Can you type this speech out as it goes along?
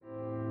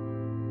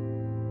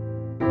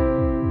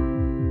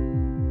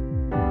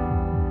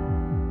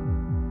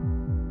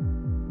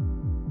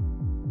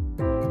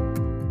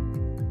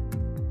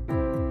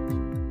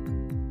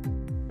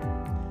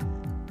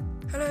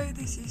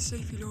is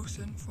Sophie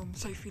Lawson from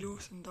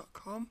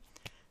sophielawson.com,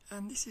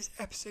 and this is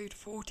episode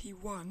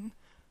 41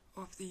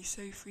 of the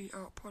So Free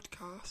Art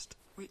podcast,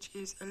 which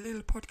is a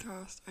little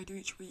podcast I do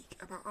each week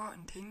about art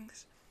and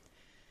things.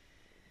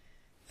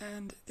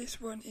 And this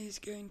one is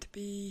going to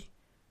be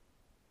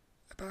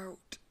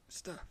about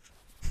stuff.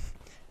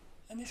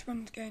 And this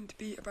one's going to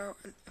be about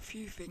a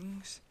few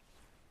things,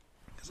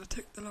 because I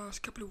took the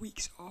last couple of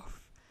weeks off,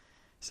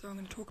 so I'm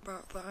going to talk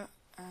about that,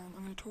 and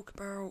I'm going to talk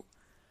about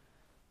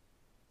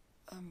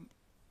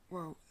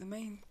the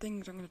main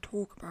things I'm going to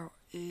talk about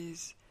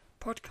is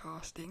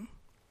podcasting,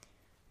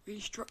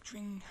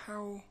 restructuring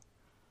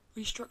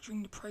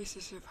the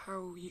process of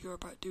how you go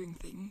about doing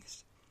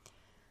things,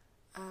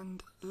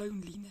 and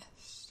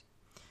loneliness.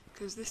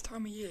 Because this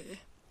time of year,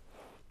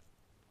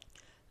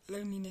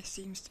 loneliness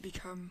seems to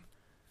become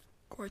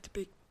quite a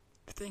big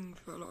thing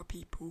for a lot of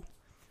people,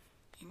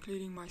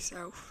 including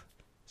myself.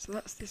 So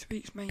that's this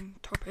week's main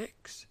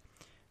topics.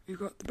 We've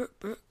got the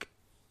book,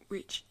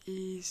 which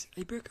is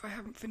a book I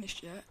haven't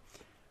finished yet.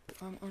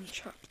 I'm on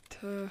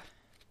chapter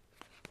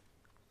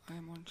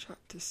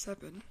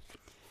 7,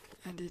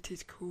 and it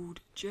is called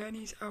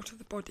Journeys Out of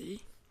the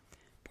Body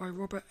by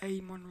Robert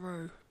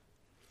Monroe.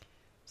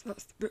 So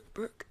that's the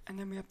book, and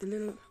then we have the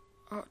little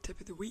art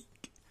tip of the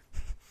week,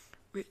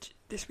 which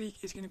this week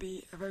is going to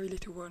be a very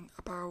little one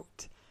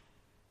about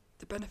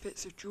the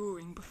benefits of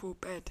drawing before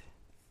bed.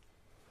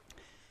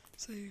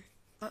 So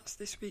that's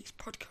this week's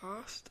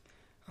podcast.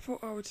 I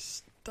thought I would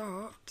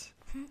start.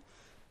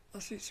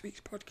 That's this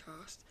week's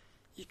podcast.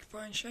 You can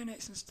find show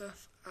notes and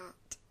stuff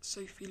at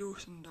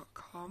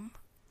sophielawson.com.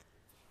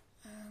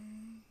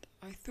 And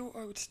I thought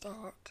I would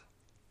start.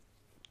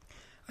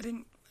 I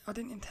didn't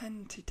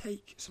intend to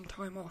take some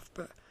time off,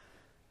 but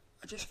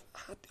I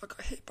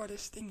got hit by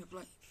this thing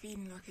of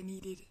feeling like I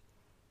needed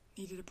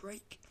a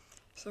break.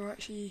 So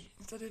actually,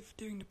 instead of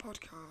doing the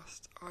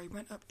podcast, I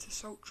went up to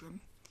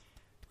Saltram,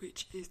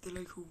 which is the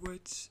local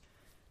woods,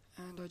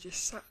 and I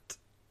just sat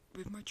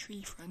with my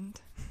tree friend,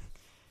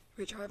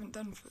 which I hadn't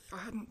done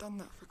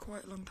that for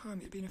quite a long time.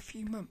 It'd been a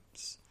few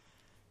months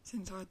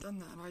since I'd done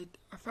that, and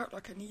I felt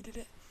like I needed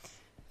it,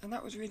 and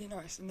that was really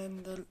nice. And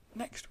then the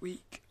next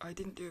week I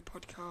didn't do a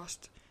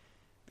podcast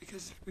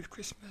because with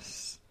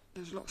Christmas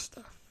there's a lot of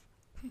stuff,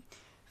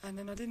 and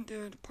then I didn't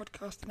do a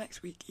podcast the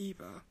next week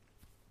either,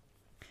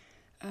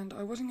 and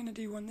I wasn't going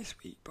to do one this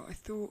week, but I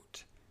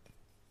thought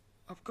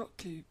I've got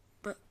to.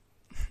 But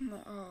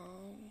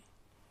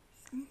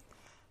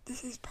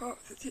this is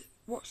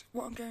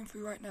what I'm going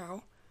through right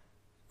now,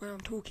 where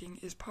I'm talking,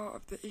 is part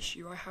of the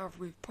issue I have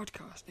with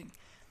podcasting.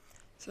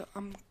 So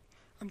I'm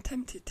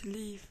tempted to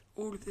leave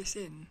all of this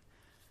in,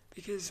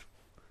 because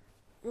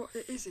what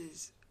it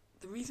is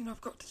the reason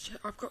I've got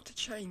to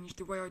change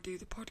the way I do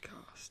the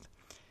podcast,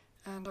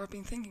 and I've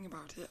been thinking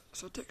about it.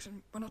 So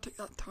when I took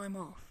that time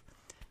off,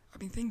 I've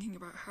been thinking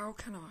about how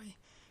can I,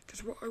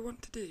 because what I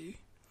want to do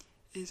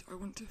is I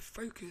want to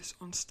focus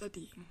on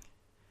studying,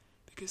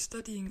 because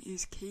studying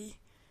is key,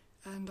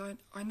 and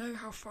I know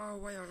how far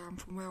away I am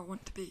from where I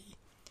want to be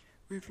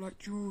with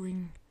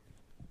drawing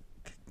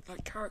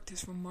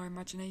characters from my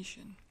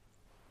imagination.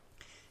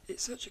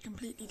 It's such a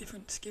completely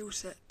different skill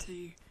set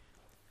to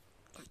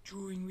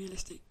drawing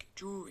realistic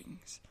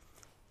drawings,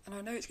 and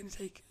I know it's going to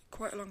take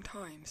quite a long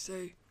time,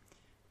 so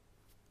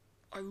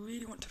I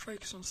really want to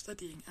focus on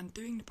studying and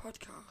doing the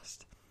podcast.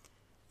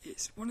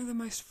 It's one of the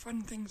most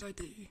fun things I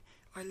do.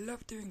 I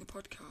love doing the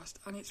podcast,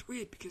 and it's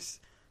weird because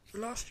the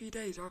last few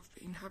days I've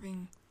been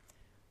having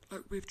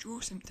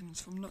withdrawal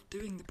symptoms from not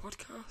doing the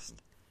podcast.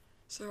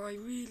 So I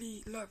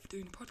really love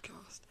doing the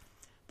podcast.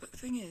 But the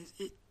thing is,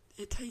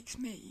 it takes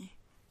me...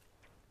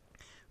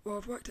 Well,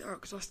 I've worked it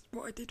out, because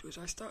what I did was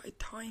I started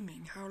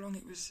timing how long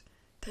it was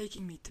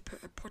taking me to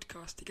put a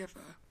podcast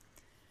together,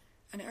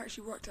 and it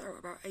actually worked out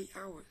about 8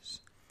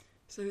 hours.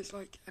 So it's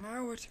an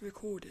hour to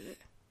record it.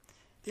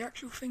 The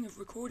actual thing of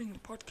recording the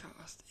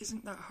podcast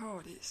isn't that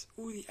hard. It's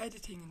all the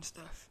editing and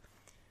stuff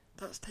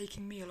that's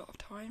taking me a lot of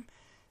time.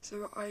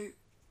 So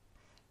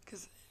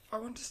because I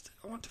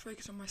want to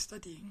focus on my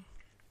studying,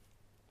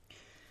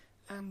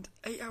 and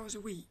 8 hours a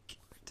week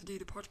to do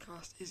the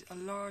podcast is a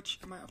large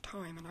amount of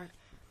time, and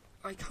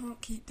I can't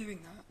keep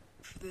doing that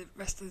for the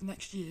rest of the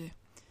next year.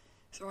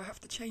 So I have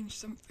to change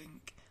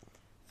something,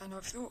 and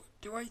I've thought,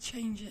 do I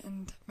change it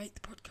and make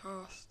the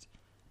podcast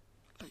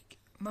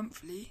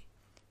monthly,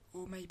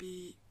 or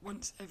maybe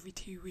once every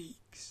 2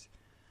 weeks?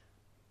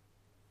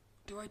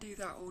 Do I do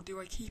that, or do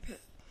I keep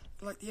it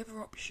the other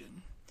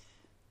option?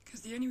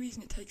 Because the only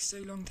reason it takes so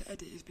long to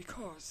edit is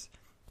because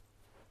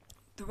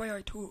the way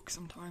I talk,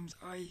 sometimes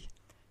I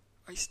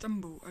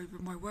stumble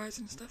over my words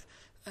and stuff,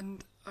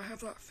 and I have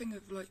that thing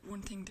of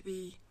wanting to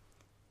be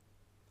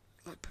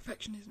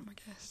perfectionism, I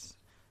guess.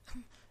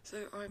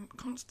 So I'm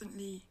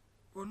constantly,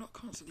 well, not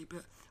constantly,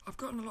 but I've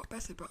gotten a lot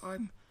better, but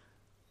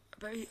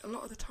a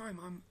lot of the time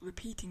I'm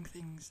repeating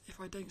things if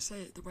I don't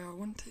say it the way I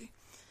want to.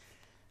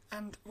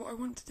 And what I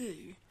want to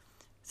do,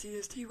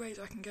 there's two ways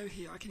I can go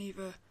here. I can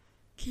either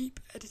keep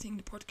editing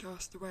the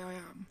podcast the way I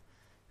am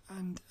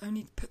and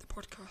only put the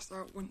podcast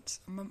out once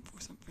a month or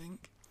something,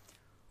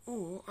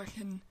 or I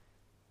can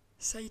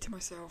say to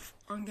myself,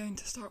 I'm going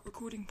to start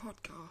recording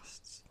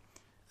podcasts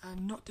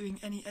and not doing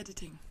any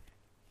editing.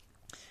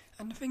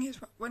 And the thing is,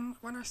 when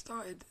I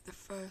started the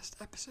first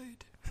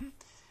episode,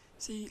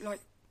 see, like,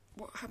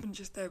 what happened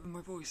just there with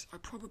my voice, I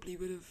probably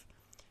would have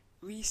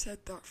re-said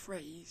that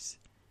phrase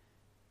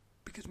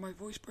because my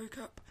voice broke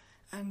up.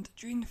 And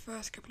during the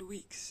first couple of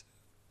weeks,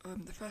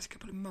 the first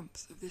couple of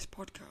months of this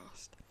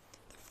podcast,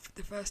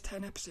 the first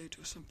 10 episodes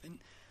or something,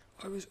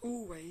 I was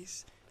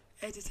always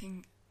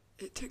editing.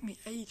 It took me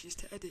ages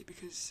to edit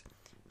because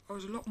I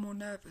was a lot more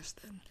nervous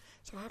then.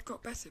 So I have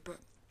got better, but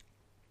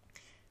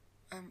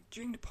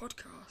during the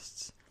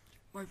podcasts,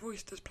 my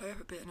voice does play up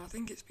a bit, and I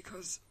think it's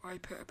because I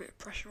put a bit of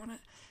pressure on it.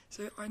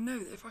 So I know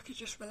that if I could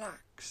just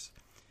relax,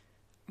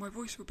 my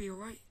voice will be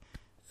alright,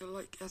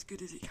 like as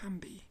good as it can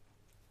be.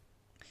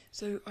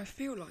 So I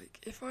feel like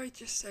if I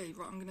just say,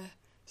 right, I'm going to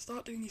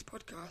start doing these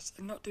podcasts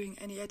and not doing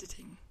any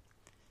editing,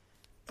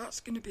 that's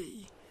going to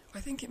be, I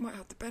think it might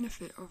have the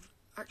benefit of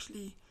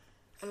actually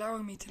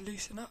allowing me to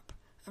loosen up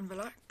and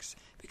relax,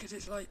 because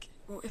it's like,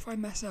 well, if I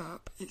mess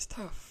up, it's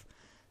tough.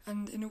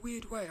 And in a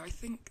weird way, I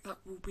think that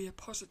will be a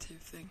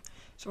positive thing.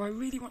 So I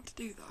really want to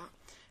do that,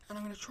 and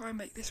I'm going to try and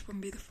make this one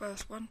be the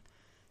first one.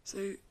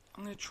 So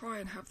I'm going to try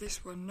and have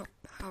this one not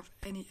have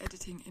any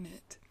editing in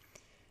it,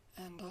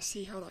 and I'll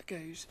see how that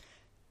goes.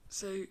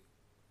 So,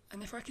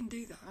 and if I can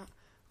do that,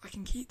 I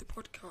can keep the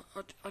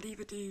podcast. I'd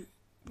either do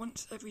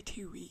once every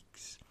 2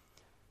 weeks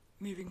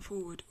moving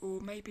forward, or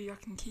maybe I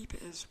can keep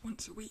it as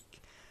once a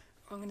week.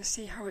 I'm going to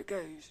see how it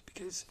goes,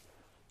 because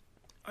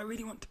I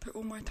really want to put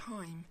all my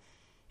time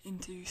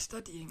into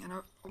studying, and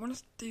I want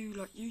to do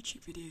like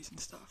YouTube videos and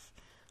stuff.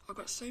 I've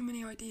got so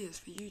many ideas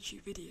for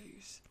YouTube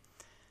videos,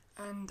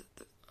 and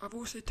I've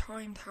also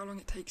timed how long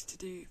it takes to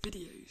do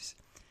videos,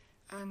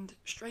 and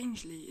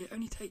strangely it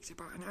only takes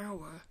about an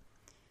hour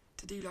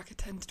to do like a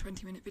 10 to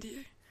 20 minute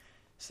video.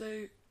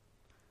 So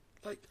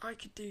like I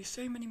could do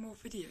so many more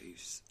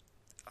videos,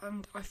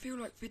 and I feel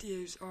like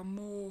videos are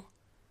more,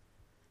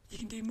 you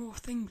can do more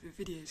things with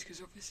videos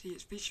because obviously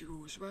it's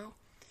visual as well.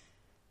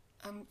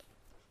 And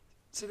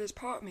so there's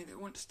part of me that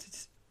wants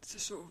to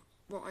sort of,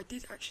 well, I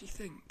did actually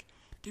think,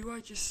 do I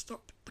just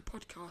stop the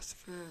podcast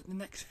for the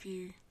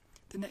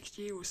next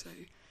year or so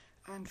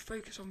and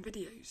focus on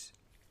videos?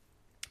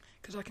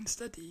 Because I can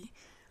study,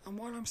 and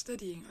while I'm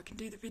studying I can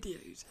do the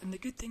videos. And the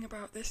good thing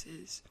about this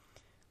is,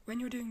 when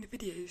you're doing the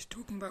videos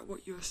talking about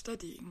what you're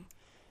studying,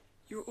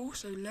 you're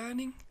also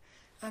learning.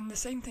 And the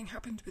same thing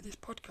happens with this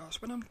podcast.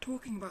 When I'm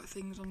talking about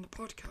things on the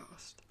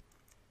podcast,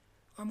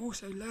 I'm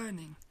also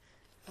learning.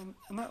 And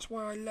that's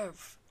why I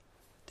love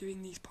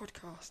doing these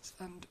podcasts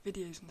and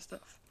videos and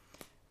stuff.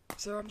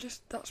 So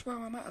that's where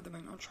I'm at the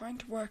moment. I'm trying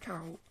to work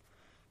out,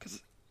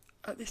 because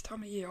at this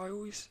time of year I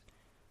always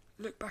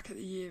look back at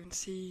the year and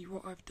see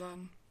what I've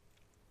done,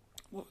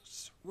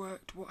 what's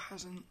worked, what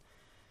hasn't,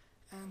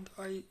 and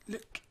I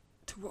look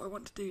to what I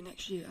want to do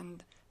next year.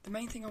 And the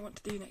main thing I want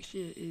to do next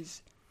year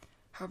is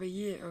have a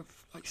year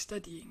of like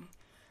studying,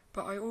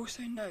 but I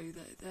also know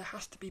that there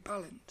has to be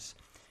balance,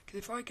 because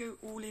if I go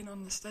all in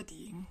on the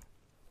studying,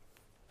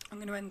 I'm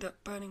going to end up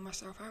burning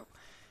myself out.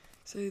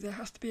 So there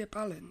has to be a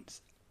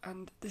balance.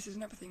 And this is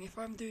another thing, if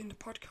I'm doing the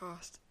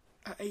podcast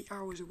at 8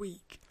 hours a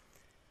week,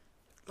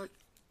 like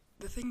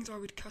the things I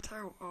would cut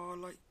out are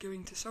like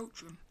going to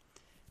Saltram,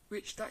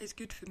 which that is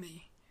good for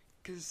me,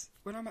 because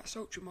when I'm at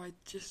Saltram I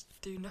just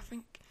do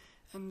nothing,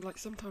 and like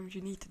sometimes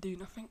you need to do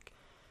nothing.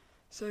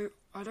 So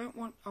I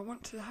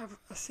want to have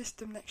a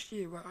system next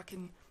year where I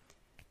can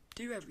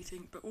do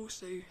everything but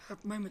also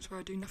have moments where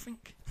I do nothing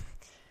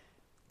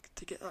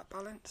to get that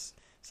balance.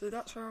 So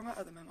that's where I'm at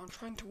the moment. I'm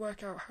trying to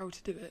work out how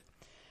to do it.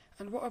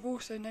 And what I've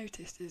also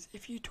noticed is,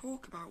 if you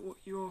talk about what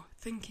you're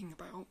thinking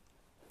about,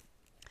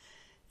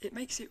 it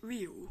makes it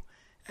real,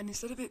 and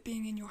instead of it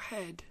being in your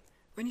head,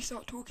 when you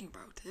start talking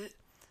about it,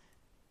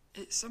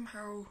 it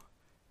somehow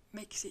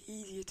makes it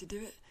easier to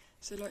do it.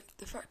 So like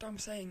the fact I'm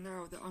saying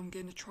now that I'm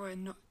going to try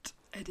and not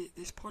edit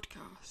this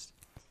podcast,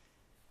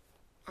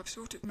 I've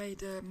sort of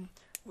made,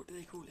 what do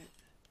they call it?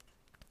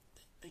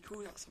 They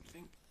call that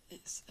something.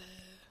 It's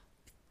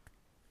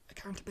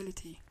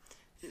accountability.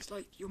 It's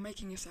like you're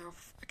making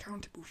yourself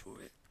accountable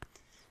for it.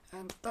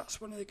 And that's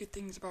one of the good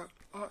things about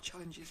art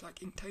challenges like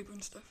Inktober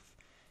and stuff.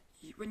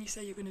 When you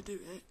say you're going to do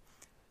it,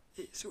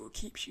 it sort of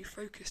keeps you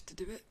focused to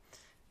do it.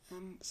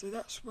 So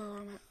that's where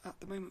I'm at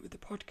the moment with the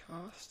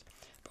podcast.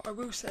 But I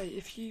will say,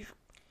 if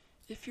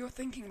you're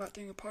thinking about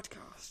doing a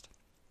podcast,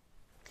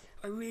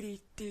 I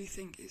really do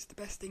think it's the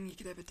best thing you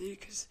could ever do,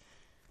 because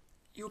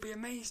you'll be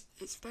amazed.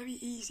 It's very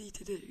easy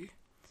to do,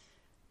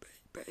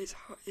 but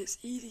it's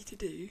easy to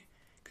do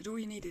because all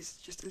you need is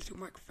just a little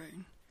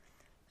microphone,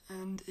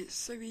 and it's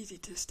so easy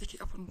to stick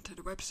it up onto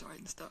the website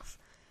and stuff.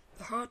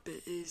 The hard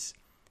bit is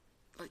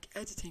like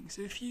editing.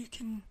 So if you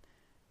can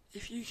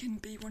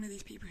be one of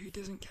these people who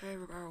doesn't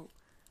care about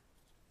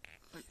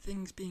like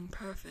things being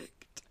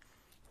perfect,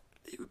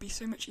 it would be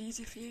so much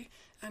easier for you.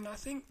 And I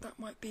think that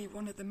might be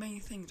one of the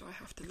main things I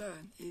have to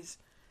learn is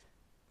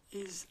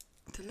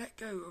to let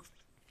go of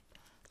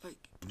like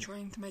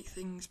trying to make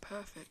things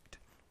perfect,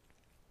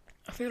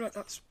 I feel like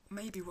that's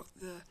maybe what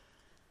the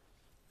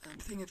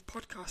thing of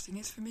podcasting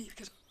is for me,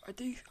 because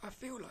I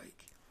feel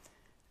like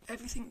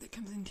everything that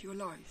comes into your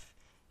life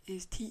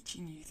is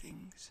teaching you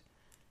things,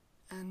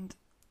 and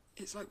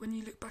it's like when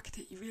you look back at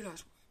it, you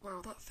realise,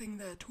 wow, that thing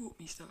there taught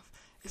me stuff.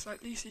 It's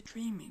like lucid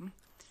dreaming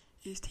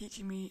is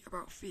teaching me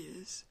about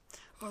fears.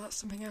 Oh, that's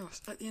something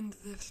else. At the end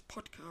of this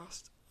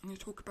podcast, I'm going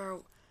to talk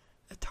about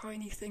a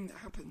tiny thing that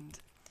happened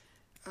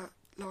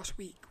last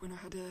week when I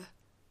had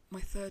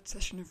my third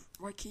session of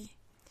Reiki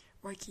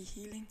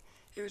healing.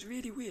 It was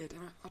really weird,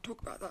 and I'll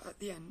talk about that at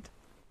the end.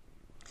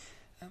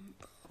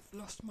 But I've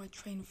lost my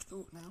train of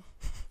thought now.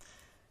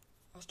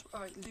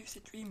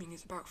 Lucid dreaming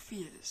is about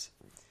fears,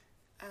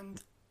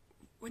 and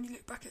when you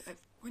look back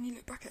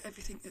at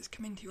everything that's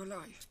come into your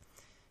life,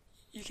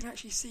 you can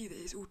actually see that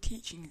it's all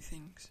teaching you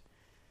things.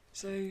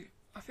 So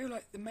I feel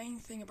like the main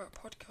thing about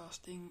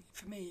podcasting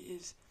for me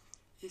is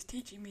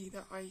teaching me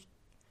that I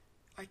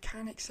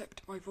can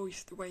accept my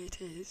voice the way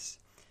it is,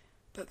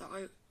 but that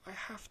I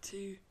have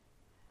to.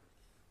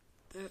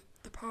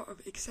 The part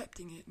of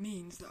accepting it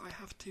means that I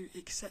have to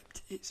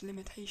accept its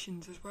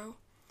limitations as well.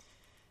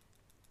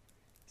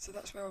 So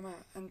that's where I'm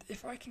at. And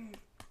if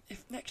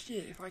next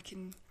year I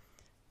can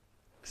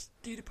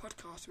do the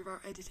podcast without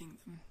editing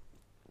them,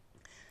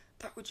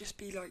 that would just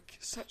be like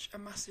such a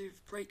massive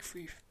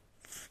breakthrough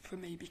for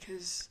me,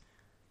 because,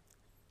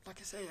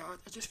 like I say,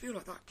 I just feel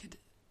like that could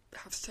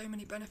have so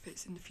many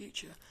benefits in the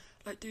future.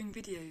 Like doing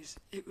videos,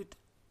 it would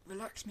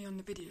relax me on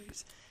the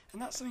videos,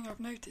 and that's something I've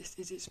noticed,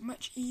 is it's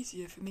much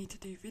easier for me to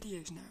do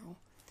videos now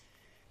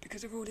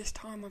because of all this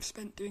time I've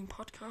spent doing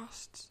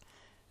podcasts.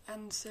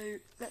 And so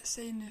let's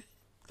say in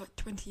like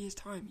 20 years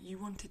time you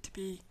wanted to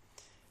be,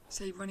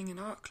 say, running an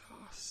art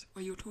class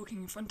where you're talking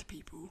in front of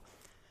people.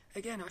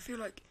 Again, I feel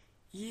like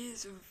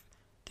years of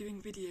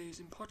doing videos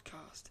and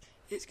podcasts,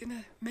 it's going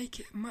to make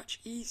it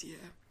much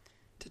easier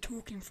to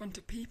talk in front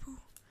of people.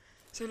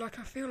 So like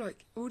I feel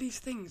like all these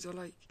things are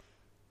like,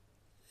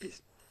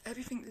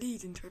 everything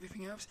leads into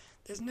everything else.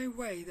 There's no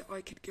way that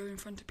I could go in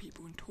front of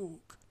people and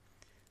talk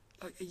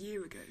like a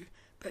year ago,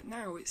 but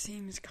now it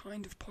seems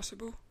kind of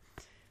possible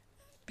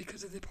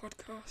because of the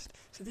podcast.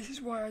 So this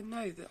is why I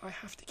know that I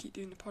have to keep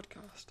doing the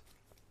podcast.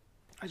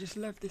 I just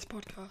love this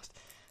podcast,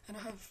 and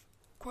I have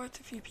quite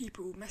a few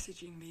people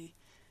messaging me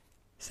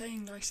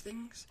saying nice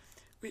things,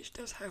 which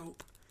does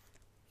help,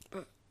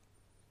 but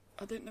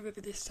I don't know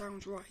whether this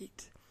sounds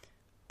right,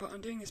 but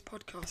I'm doing this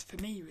podcast for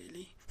me,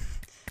 really.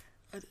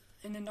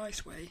 In a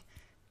nice way.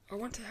 I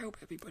want to help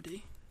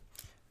everybody,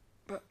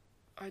 but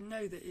I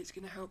know that it's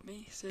going to help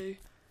me. So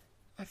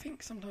I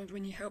think sometimes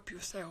when you help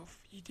yourself,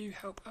 you do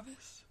help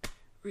others,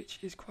 which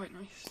is quite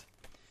nice.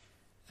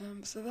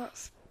 So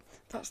that's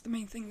the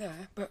main thing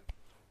there. But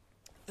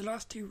the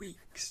last 2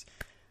 weeks,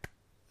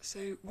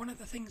 so one of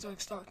the things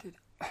I've started,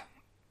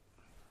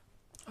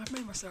 I've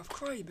made myself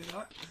cry a bit,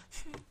 like.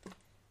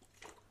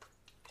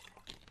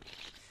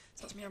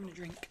 So that's me having a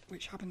drink,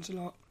 which happens a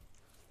lot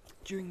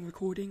during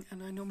recording,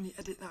 and I normally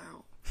edit that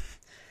out.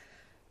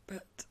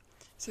 But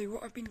so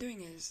what I've been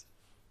doing is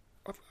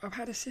I've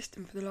had a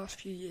system for the last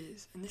few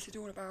years, and this is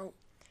all about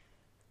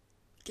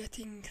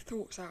getting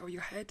thoughts out of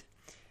your head.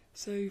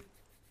 So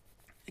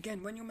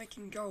again, when you're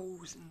making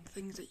goals and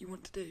things that you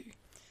want to do,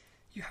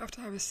 you have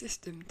to have a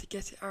system to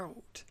get it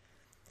out,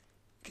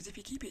 because if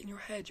you keep it in your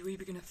head, you're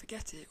either going to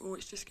forget it, or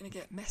it's just going to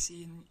get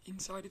messy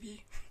inside of you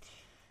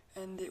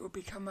and it will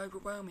become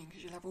overwhelming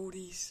because you'll have all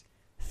these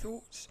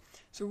thoughts.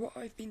 So what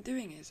I've been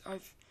doing is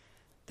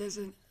there's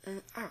an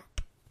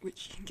app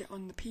which you can get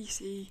on the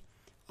PC,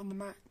 on the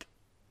Mac,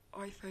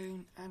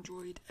 iPhone,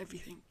 Android,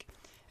 everything,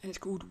 and it's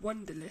called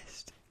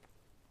Wunderlist.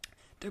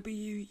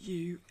 Wunderlist.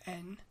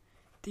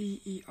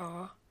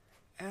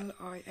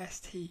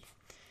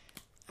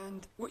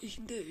 And what you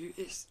can do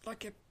is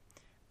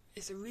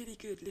it's a really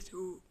good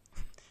little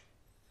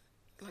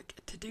like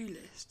a to-do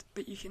list,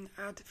 but you can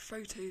add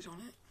photos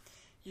on it.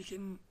 You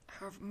can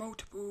have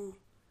multiple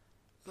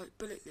like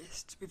bullet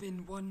lists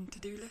within one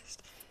to-do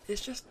list.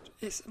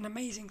 It's an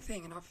amazing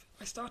thing, and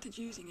I started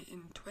using it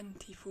in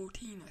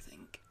 2014, I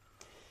think.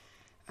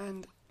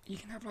 And you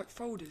can have like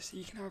folders, so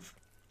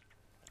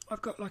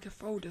I've got like a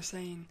folder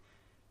saying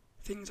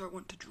things I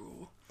want to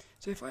draw.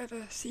 So if I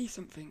ever see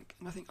something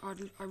and I think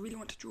I really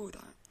want to draw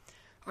that,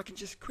 I can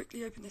just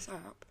quickly open this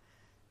app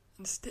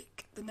and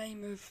stick the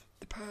name of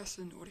the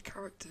person or the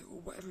character or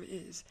whatever it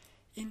is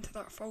into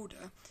that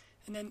folder,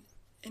 and then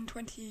in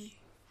 20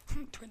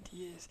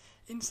 years,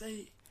 in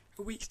say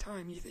a week's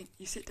time,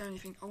 you sit down and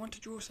you think, I want to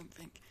draw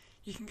something.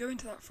 You can go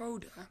into that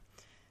folder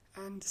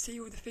and see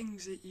all the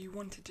things that you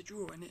wanted to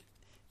draw, and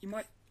you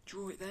might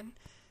draw it then.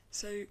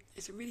 So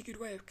it's a really good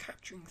way of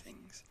capturing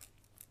things.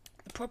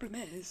 The problem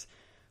is,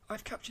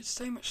 I've captured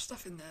so much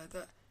stuff in there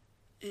that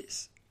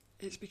it's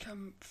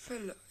become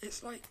full.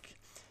 It's like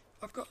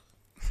I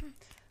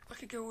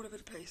could go all over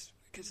the place,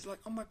 because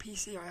like on my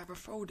PC I have a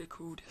folder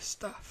called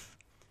Stuff,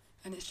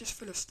 and it's just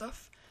full of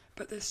stuff,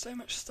 but there's so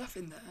much stuff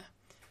in there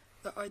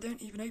that I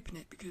don't even open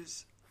it,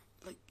 because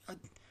like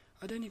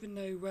I don't even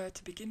know where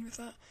to begin with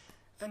that.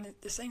 And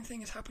the same thing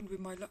has happened with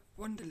my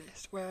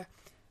Wunderlist, where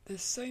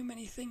there's so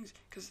many things,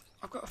 because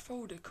I've got a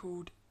folder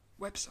called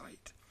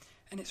website,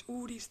 and it's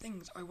all these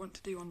things I want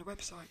to do on the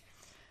website,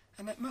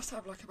 and it must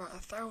have like about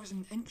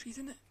 1,000 entries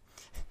in it.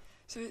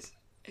 So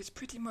it's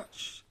pretty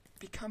much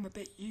become a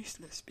bit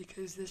useless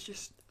because there's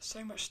just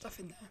so much stuff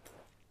in there.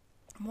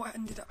 And what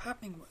ended up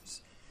happening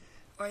was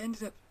I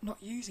ended up not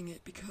using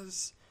it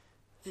because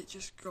it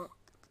just got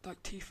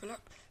like too full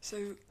up.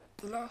 So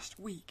the last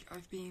week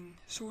I've been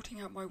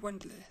sorting out my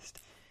Wunderlist,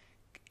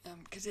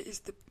 because it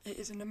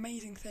is an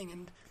amazing thing.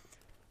 And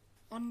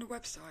on the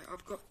website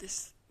I've got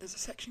there's a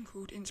section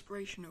called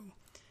inspirational,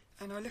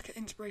 and I look at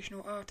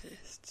inspirational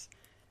artists,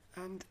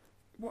 and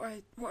what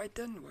I'd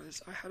done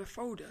was I had a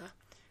folder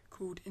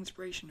called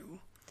inspirational,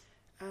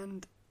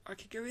 and I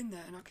could go in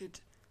there and I could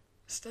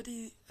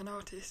study an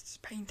artist's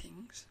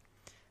paintings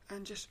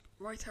and just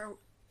write out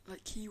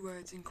like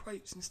keywords and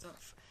quotes and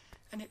stuff.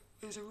 And it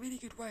was a really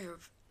good way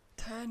of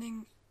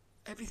turning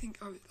everything.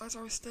 As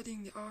I was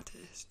studying the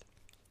artist,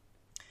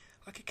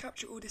 I could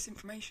capture all this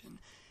information,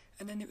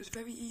 and then it was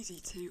very easy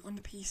to, on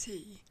the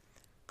PC,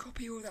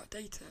 copy all that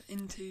data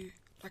into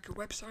like a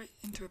website,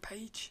 into a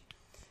page.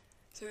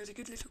 So it was a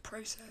good little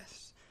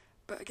process.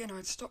 But again,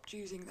 I'd stopped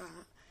using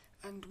that,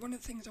 and one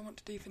of the things I want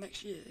to do for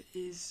next year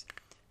is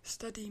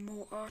study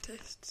more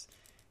artists,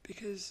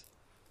 because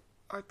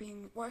I've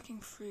been working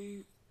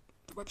through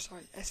the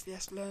website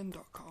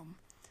svslearn.com.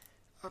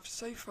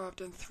 So far I've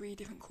done 3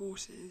 different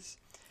courses,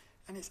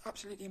 and it's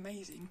absolutely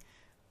amazing.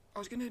 I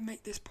was going to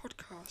make this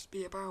podcast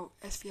be about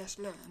SVS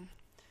Learn,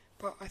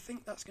 but I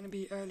think that's going to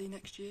be early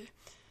next year.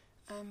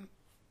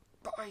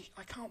 But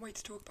I can't wait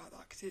to talk about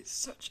that because it's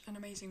such an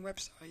amazing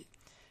website.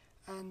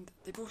 And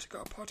they've also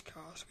got a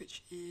podcast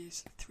which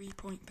is 3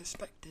 Point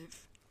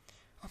Perspective.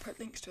 I'll put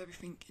links to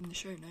everything in the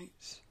show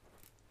notes.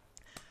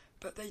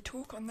 But they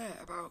talk on there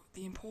about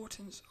the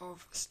importance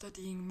of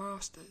studying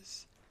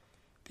masters,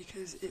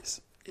 because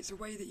it's a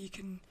way that you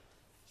can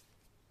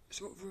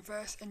sort of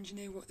reverse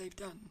engineer what they've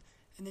done,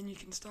 and then you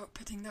can start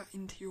putting that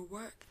into your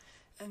work.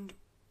 And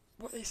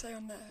what they say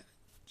on there,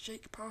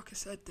 Jake Parker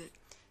said that,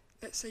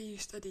 let's say you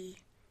study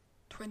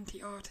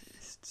 20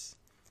 artists,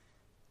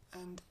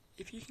 and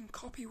if you can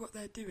copy what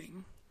they're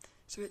doing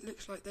so it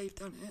looks like they've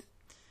done it,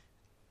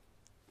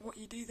 what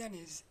you do then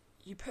is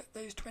you put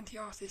those 20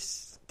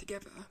 artists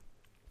together,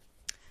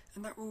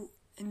 and that will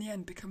in the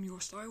end become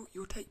your style.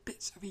 You'll take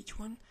bits of each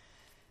one.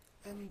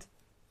 And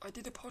I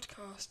did a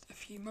podcast a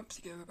few months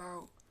ago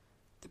about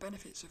the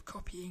benefits of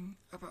copying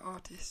other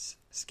artists'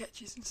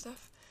 sketches and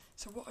stuff.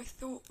 So what I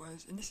thought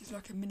was, and this is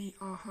like a mini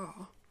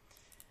aha,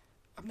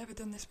 I've never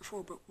done this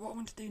before, but what I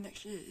want to do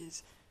next year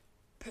is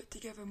put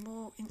together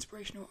more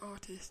inspirational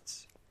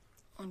artists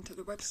onto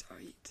the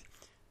website.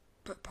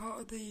 But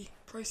part of the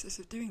process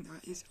of doing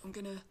that is I'm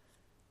going to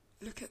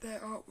look at their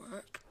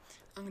artwork,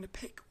 I'm going to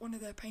pick one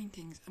of their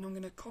paintings and I'm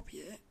going to copy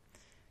it,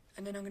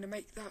 and then I'm going to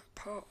make that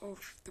part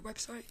of the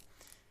website.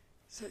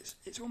 So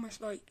it's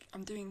almost like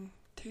I'm doing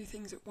 2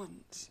 things at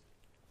once.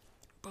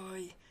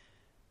 I'm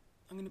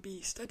going to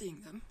be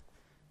studying them,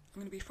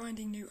 I'm going to be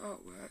finding new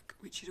artwork,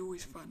 which is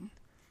always fun,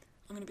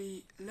 I'm going to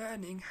be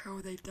learning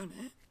how they've done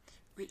it,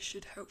 which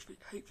should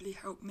hopefully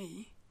help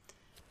me,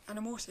 and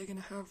I'm also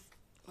going to have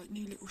like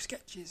new little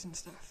sketches and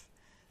stuff.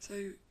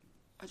 So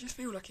I just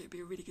feel like it'd be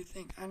a really good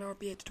thing, and I'll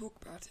be able to talk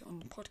about it on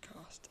the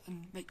podcast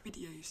and make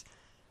videos,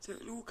 so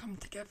it'll all come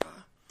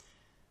together.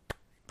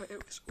 But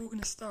it's all going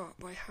to start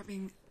by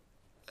having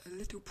a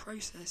little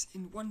process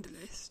in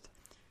Wunderlist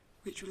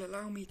which will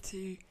allow me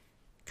to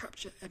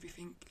capture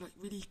everything like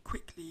really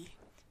quickly,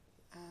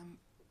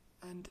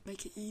 and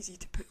make it easy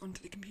to put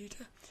onto the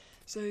computer.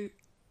 So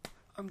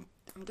I'm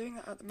doing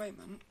that at the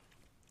moment.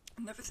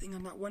 Another thing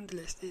on that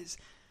Wunderlist is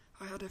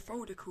I had a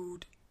folder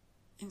called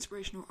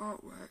Inspirational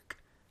Artwork,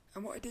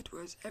 and what I did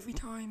was every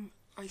time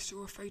I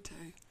saw a photo,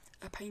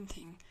 a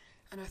painting,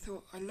 and I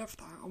thought, I love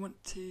that, I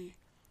want to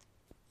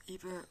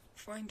either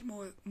find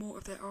more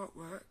of their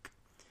artwork,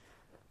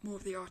 more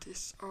of the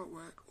artist's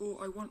artwork,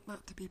 or I want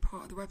that to be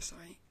part of the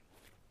website,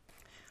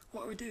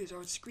 what I would do is I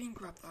would screen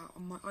grab that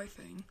on my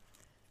iPhone,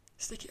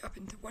 stick it up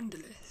into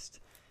Wunderlist.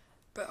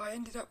 But I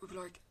ended up with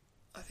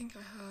I think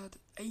I had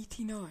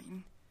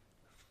 89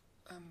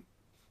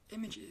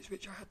 images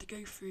which I had to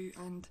go through,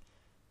 and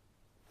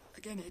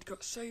again it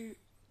got so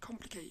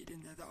complicated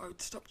in there that I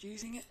would stop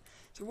using it.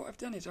 So what I've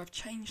done is I've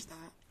changed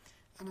that,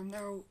 and I'm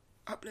now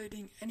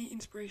uploading any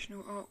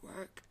inspirational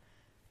artwork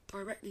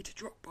directly to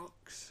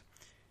Dropbox,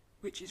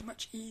 which is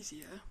much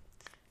easier,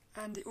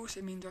 and it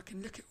also means I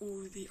can look at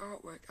all the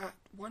artwork at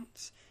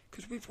once,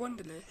 because with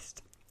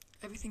Wunderlist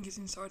everything is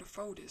inside of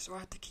folders, so I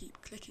had to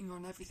keep clicking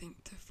on everything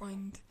to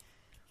find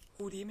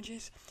all the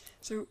images.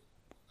 So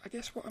I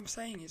guess what I'm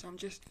saying is I'm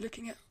just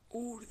looking at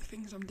all the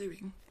things I'm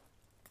doing,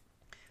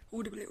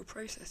 all the little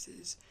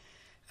processes,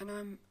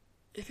 and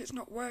if it's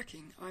not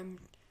working, I'm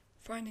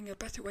finding a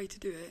better way to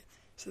do it,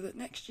 so that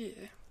next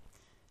year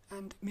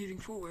and moving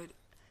forward,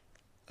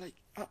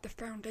 at the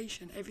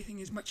foundation, everything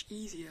is much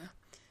easier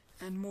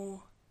and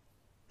more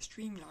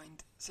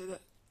streamlined, so that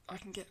I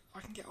can get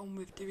on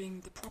with doing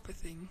the proper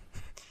thing,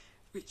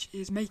 which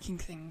is making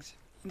things,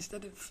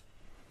 instead of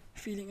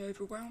feeling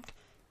overwhelmed.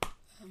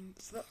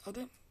 So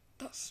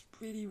that's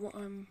really what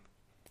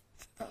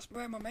that's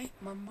where my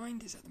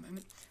mind is at the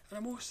moment. And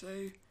I'm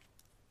also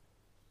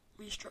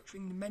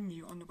restructuring the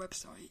menu on the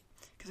website,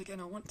 because again,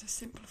 I want to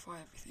simplify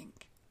everything.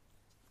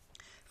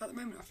 At the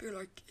moment, I feel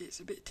like it's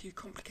a bit too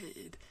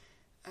complicated,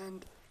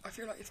 and I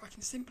feel like if I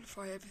can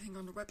simplify everything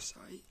on the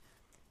website,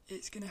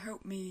 it's going to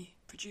help me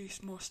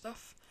produce more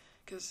stuff,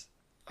 because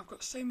I've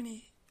got so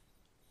many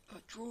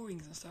like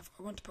drawings and stuff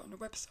I want to put on the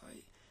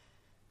website,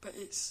 but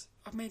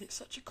I've made it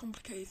such a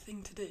complicated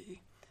thing to do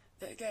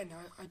that again,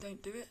 I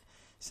don't do it.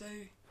 So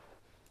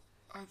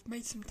I've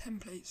made some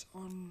templates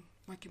on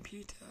my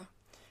computer,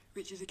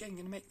 which is again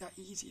going to make that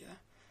easier.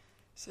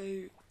 So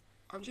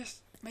I'm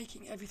just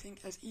making everything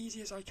as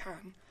easy as I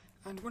can,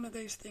 and one of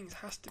those things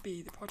has to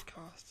be the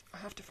podcast. I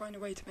have to find a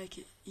way to make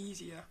it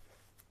easier.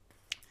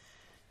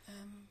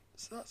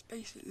 So that's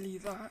basically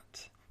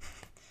that.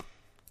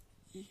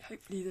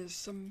 Hopefully there's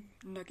some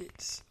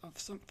nuggets of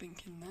something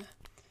in there.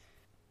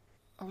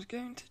 I was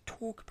going to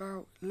talk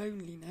about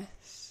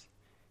loneliness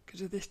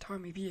because of this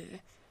time of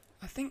year.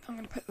 I think I'm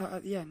going to put that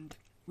at the end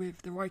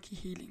with the Reiki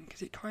healing,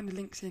 because it kind of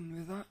links in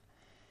with that.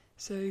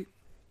 So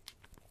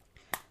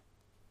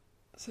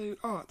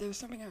there was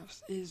something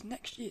else, is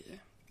next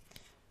year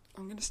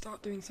I'm going to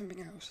start doing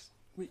something else,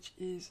 which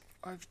is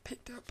I've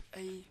picked up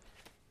a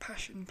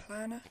passion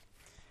planner,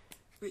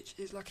 which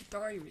is like a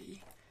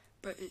diary,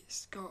 but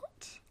it's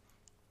got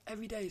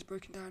every day is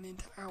broken down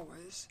into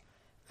hours,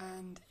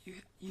 and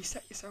you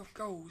set yourself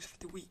goals for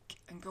the week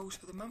and goals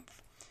for the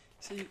month.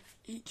 So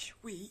each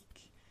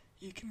week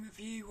you can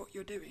review what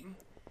you're doing,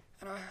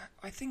 and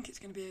I think it's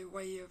going to be a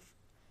way of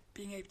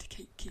being able to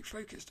keep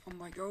focused on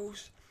my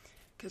goals,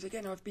 because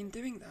again, I've been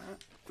doing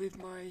that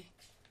with my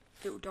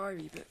little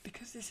diary, but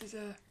because this is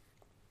a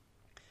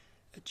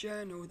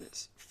journal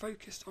that's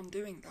focused on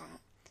doing that,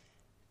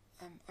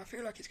 I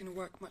feel like it's going to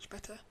work much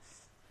better.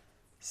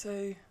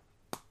 So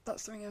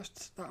that's something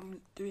else that I'm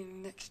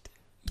doing next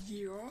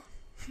year.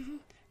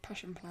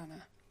 Passion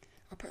planner.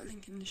 I'll put a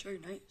link in the show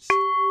notes.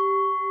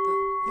 But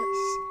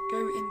let's go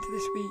into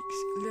this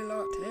week's little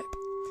art tip.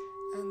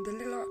 And the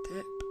little art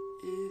tip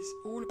is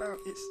all about,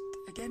 it's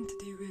again to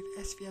do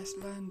with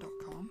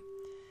svslearn.com.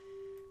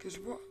 Because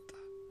what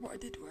I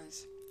did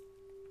was,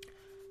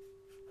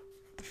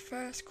 the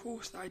first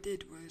course that I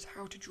did was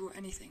How to Draw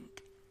Anything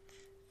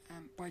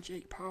by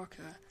Jake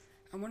Parker.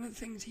 And one of the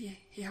things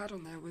he had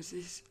on there was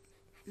this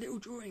little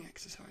drawing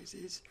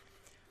exercises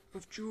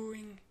of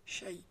drawing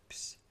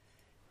shapes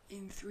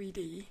in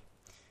 3D,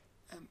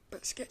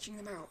 but sketching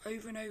them out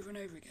over and over and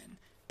over again,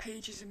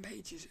 pages and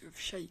pages of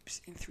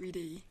shapes in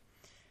 3D,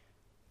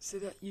 so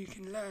that you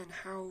can learn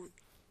how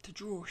to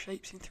draw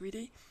shapes in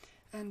 3D.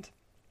 And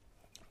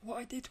what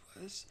I did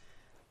was,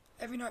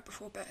 every night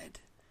before bed,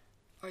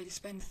 I'd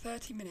spend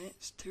 30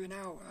 minutes to an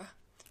hour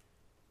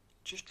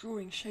just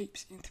drawing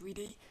shapes in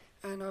 3D.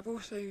 And I've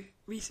also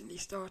recently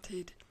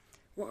started,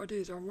 what I'll do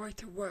is I'll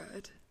write a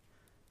word,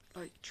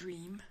 like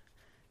dream,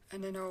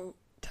 and then I'll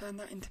turn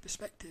that into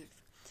perspective.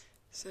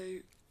 So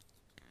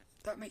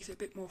that makes it a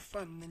bit more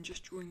fun than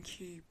just drawing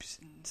cubes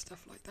and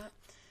stuff like that.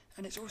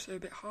 And it's also a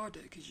bit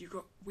harder because you've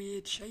got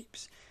weird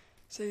shapes.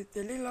 So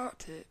the little art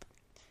tip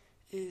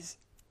is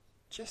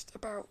just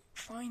about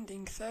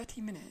finding 30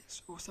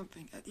 minutes or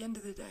something at the end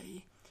of the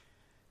day,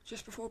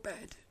 just before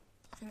bed.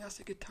 I think that's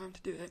a good time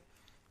to do it,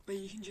 where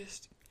you can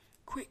just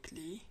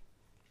quickly,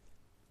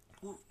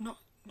 well,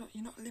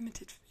 you're not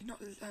limited, you're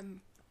not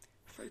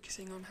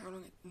focusing on how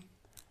long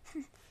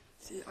it.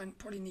 See, I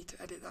probably need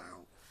to edit that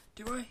out.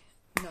 Do I?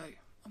 No,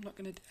 I'm not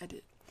going to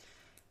edit.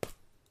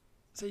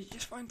 So you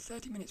just find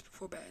 30 minutes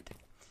before bed,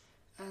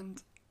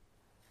 and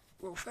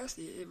well,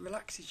 firstly it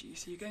relaxes you,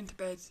 so you're going to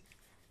bed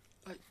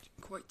like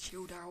quite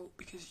chilled out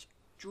because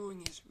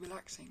drawing is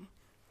relaxing,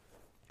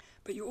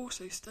 but you're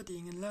also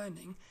studying and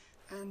learning,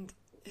 and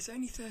it's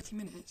only 30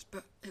 minutes,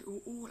 but it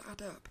will all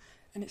add up,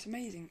 and it's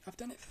amazing. I've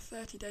done it for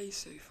 30 days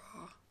so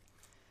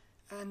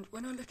far, and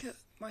when I look at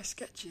my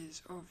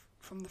sketches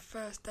from the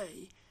first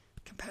day,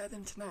 compare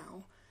them to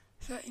now,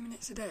 30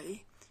 minutes a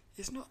day,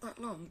 it's not that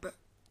long, but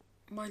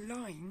my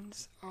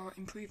lines are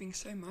improving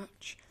so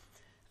much,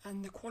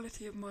 and the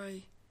quality of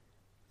my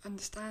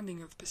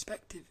understanding of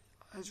perspective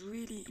has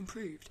really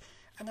improved,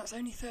 and that's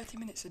only 30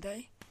 minutes a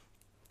day.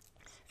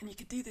 And you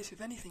could do this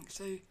with anything,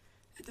 so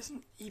it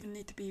doesn't even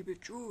need to be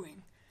with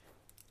drawing.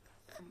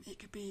 It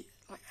could be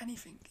like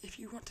anything. If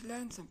you want to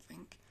learn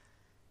something,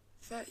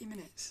 30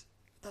 minutes,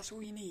 that's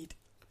all you need.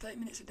 30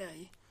 minutes a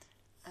day,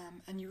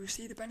 and you will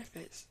see the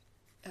benefits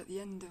at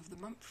the end of the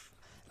month.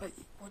 Like,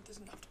 well, it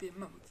doesn't have to be a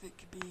month, it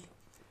could be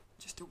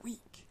just a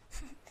week.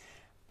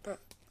 But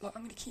like,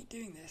 I'm going to keep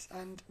doing this,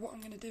 and what I'm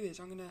going to do is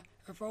I'm going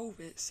to evolve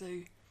it, so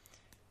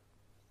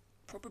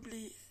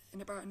probably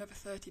in about another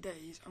 30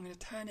 days I'm going to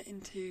turn it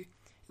into,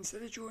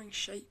 instead of drawing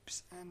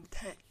shapes and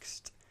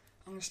text,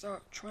 I'm going to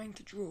start trying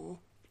to draw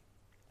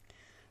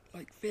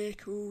like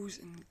vehicles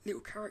and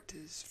little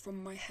characters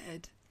from my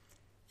head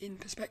in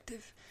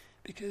perspective,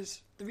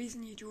 because the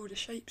reason you draw the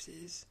shapes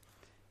is,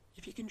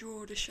 if you can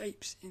draw the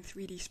shapes in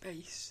 3D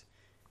space,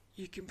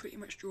 you can pretty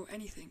much draw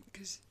anything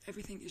because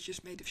everything is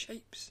just made of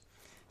shapes.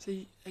 So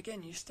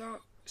you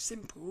start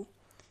simple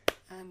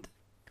and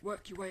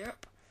work your way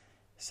up.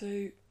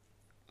 So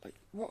like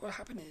what will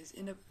happen is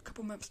in a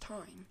couple months'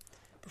 time,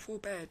 before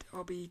bed,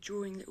 I'll be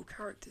drawing little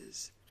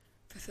characters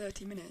for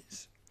 30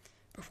 minutes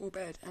before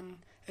bed, and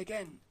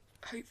again,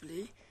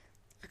 hopefully,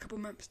 a couple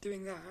months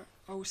doing that,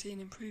 I will see an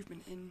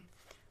improvement in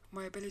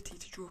my ability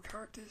to draw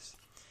characters.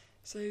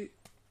 So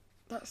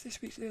that's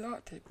this week's little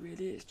art tip,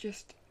 really. It's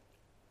just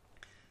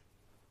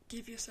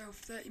give yourself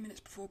 30 minutes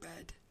before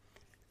bed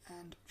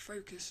and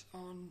focus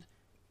on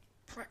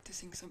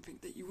practicing something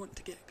that you want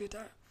to get good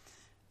at.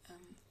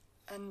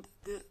 And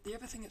the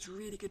other thing that's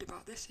really good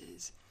about this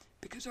is,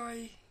 because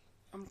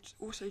I'm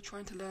also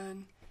trying to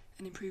learn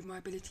and improve my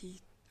ability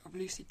of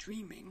lucid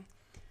dreaming,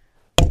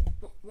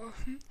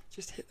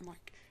 just hit the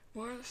mic.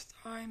 Whilst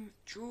I'm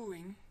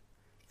drawing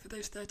for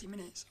those 30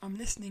 minutes, I'm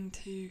listening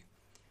to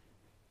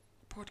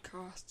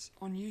podcasts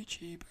on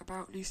YouTube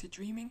about lucid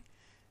dreaming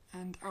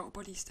and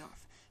out-of-body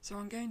stuff. So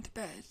I'm going to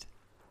bed,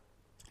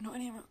 not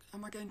only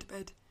am I going to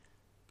bed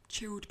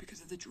chilled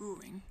because of the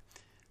drawing,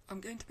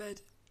 I'm going to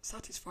bed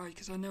satisfied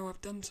because I know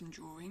I've done some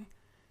drawing.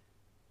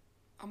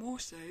 I'm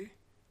also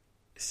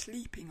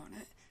sleeping on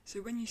it.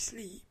 So when you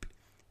sleep,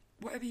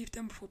 whatever you've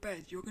done before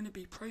bed, you're going to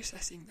be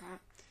processing that.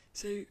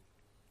 So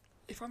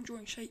if I'm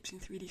drawing shapes in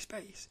 3D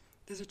space,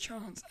 there's a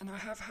chance, and I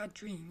have had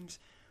dreams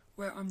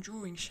where I'm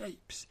drawing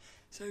shapes.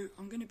 So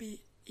I'm going to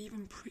be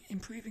even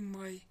improving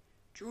my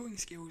drawing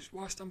skills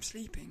whilst I'm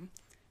sleeping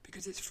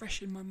because it's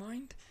fresh in my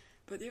mind.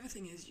 But the other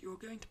thing is, you're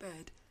going to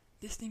bed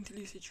listening to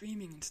lucid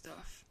dreaming and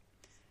stuff.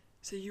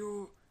 So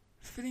you're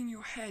filling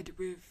your head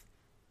with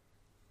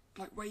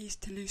like ways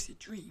to lucid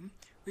dream,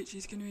 which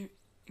is going to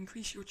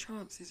increase your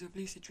chances of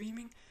lucid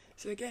dreaming.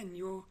 So again,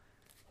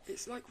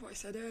 it's like what I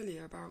said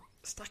earlier about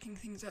stacking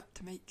things up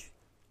to make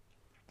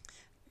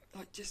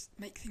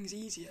things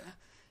easier.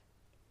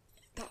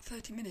 That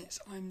 30 minutes,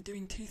 I'm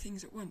doing two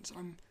things at once.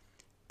 I'm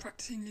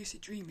practicing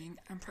lucid dreaming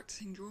and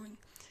practicing drawing,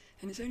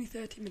 and it's only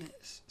 30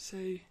 minutes. So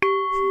that's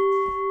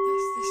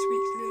this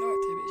week's little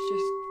art tip. It's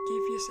just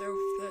give yourself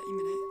 30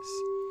 minutes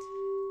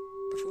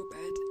before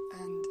bed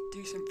and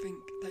do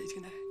something that is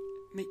going to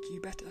make you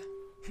better.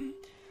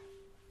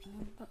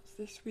 That's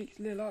this week's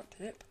little art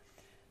tip.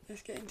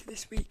 Let's get into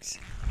this week's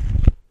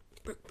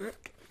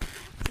book.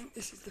 I think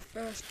this is the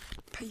first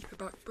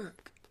paperback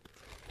book,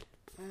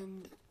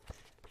 and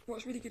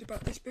what's really good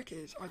about this book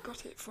is I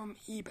got it from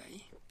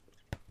eBay,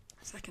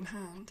 second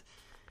hand,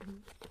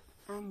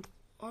 and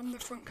on the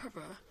front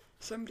cover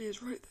somebody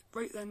has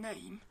wrote their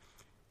name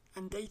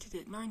and dated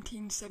it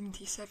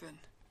 1977,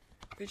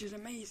 which is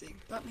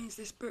amazing. That means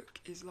this book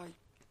is like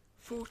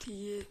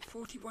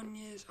 41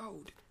 years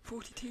old,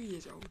 42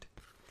 years old.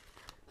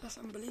 That's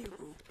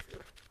unbelievable.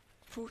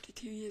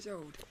 42 years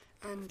old,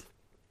 and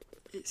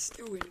it's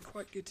still in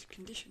quite good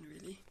condition,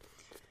 really.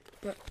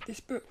 But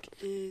this book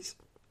is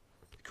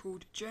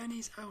called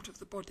Journeys Out of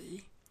the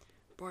Body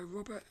by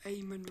Robert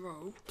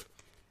Monroe,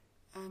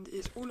 and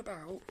it's all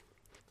about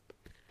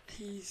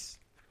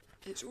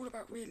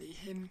really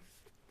him.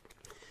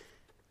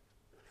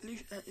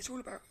 It's all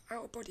about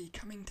out of body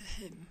coming to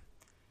him.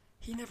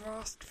 He never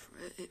asked for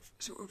it. It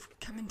sort of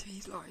come into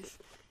his life.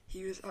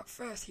 At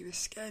first he was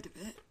scared of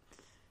it,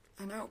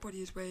 and out of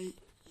body is where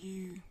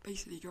you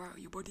basically go out of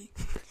your body.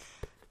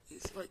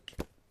 It's like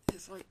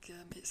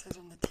it says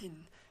on the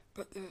tin.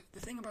 But the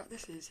thing about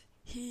this is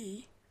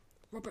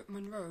Robert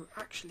Monroe,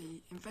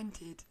 actually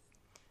invented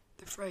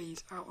the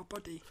phrase out of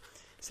body.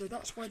 So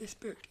that's why this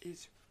book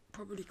is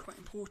probably quite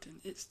important.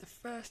 It's the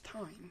first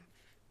time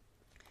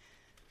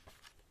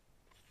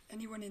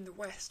anyone in the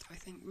West, I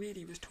think,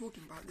 really was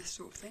talking about this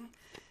sort of thing.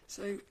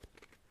 So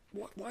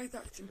why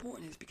that's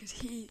important is because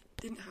he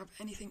didn't have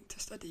anything to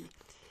study.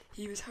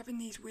 He was having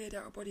these weird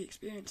out-of-body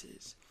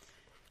experiences.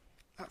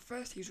 At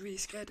first he was really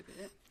scared of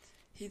it.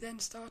 He then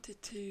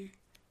started to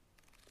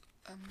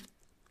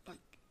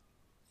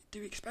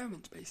do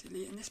experiments,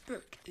 basically, and this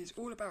book is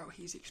all about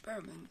his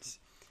experiments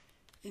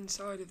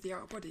inside of the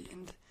out-of-body.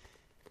 And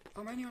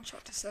I'm only on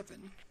chapter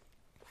 7.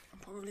 I'm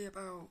probably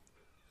about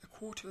a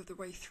quarter of the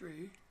way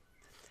through,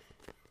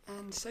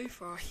 and so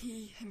far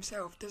he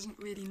himself doesn't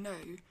really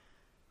know.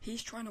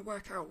 He's trying to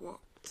work out what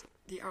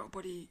the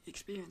out-of-body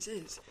experience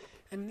is,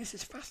 and this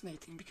is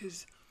fascinating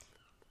because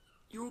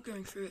you're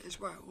going through it as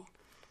well,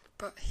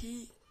 but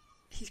he's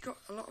got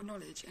a lot of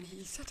knowledge, and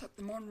he set up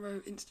the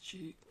Monroe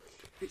Institute,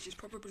 which is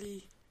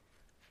probably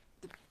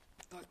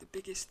the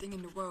biggest thing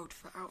in the world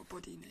for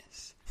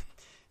out-of-bodiness.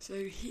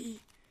 So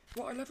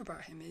what I love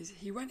about him is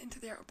he went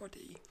into the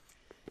out-of-body,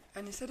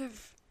 and instead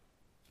of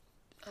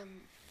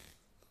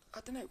I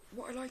don't know,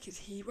 what I like is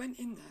he went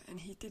in there and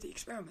he did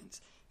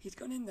experiments. He's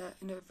gone in there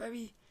in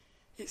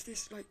it's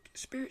this like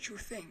spiritual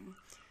thing,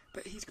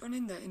 but he's gone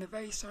in there in a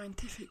very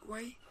scientific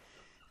way,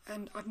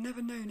 and I've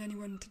never known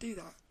anyone to do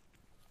that,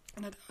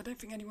 and I don't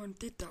think anyone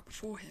did that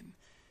before him.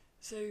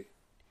 So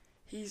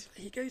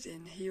he goes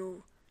in,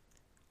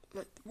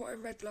 what I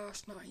read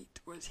last night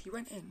was he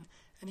went in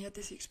and he had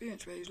this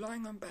experience where he was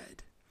lying on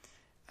bed,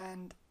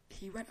 and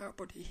he went out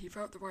body, he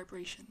felt the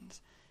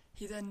vibrations,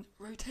 he then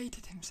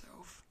rotated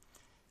himself.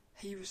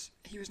 He was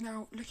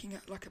now looking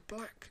at like a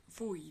black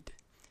void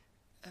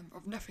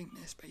of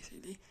nothingness,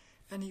 basically,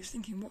 and he was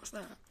thinking, what's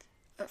that?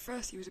 At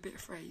first he was a bit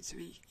afraid, so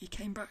he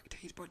came back to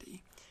his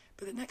body,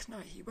 but the next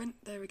night he went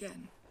there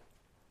again,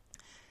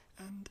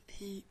 and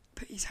he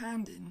put his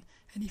hand in,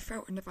 and he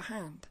felt another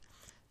hand.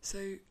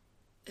 So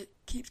it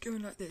keeps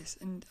going like this,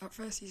 and at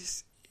first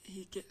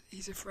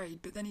he's afraid,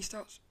 but then he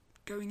starts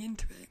going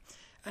into it,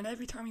 and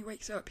every time he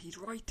wakes up he's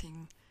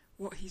writing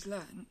what he's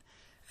learned,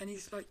 and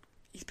he's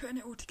putting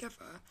it all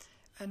together,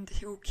 and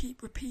he'll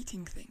keep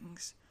repeating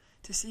things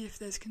to see if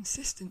there's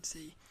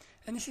consistency.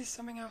 And this is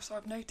something else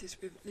I've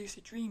noticed with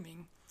lucid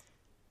dreaming,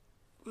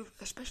 with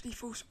especially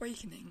false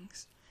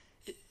awakenings.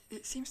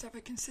 It seems to have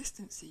a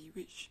consistency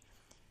which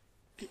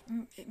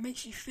it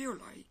makes you feel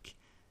like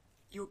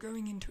you're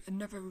going into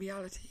another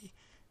reality,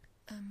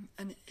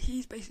 and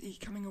he's basically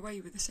coming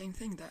away with the same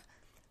thing, that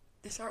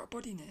this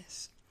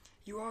out-of-bodiness,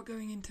 you are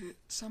going into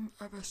some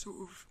other sort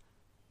of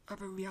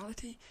other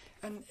reality,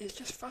 and it's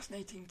just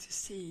fascinating to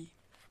see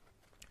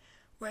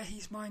where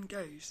his mind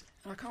goes,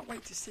 and I can't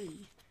wait to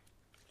see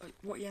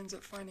what he ends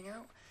up finding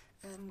out.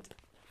 And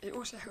it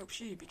also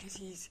helps you because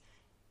he's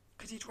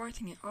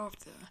writing it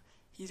after.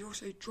 He's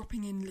also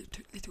dropping in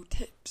little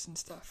tips and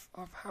stuff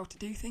of how to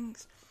do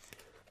things.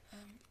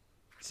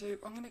 So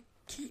I'm going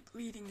to keep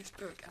reading this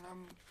book, and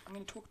I'm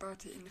going to talk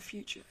about it in the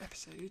future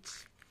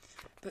episodes.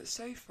 But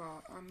so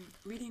far, I'm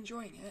really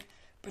enjoying it,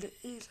 but it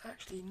is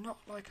actually not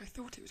like I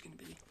thought it was going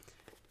to be.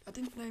 I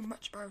didn't know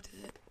much about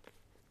it,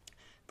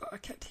 but I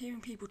kept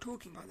hearing people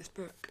talking about this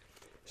book,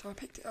 so I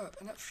picked it up,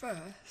 and at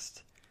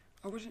first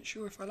I wasn't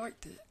sure if I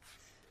liked it,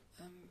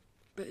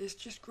 but it's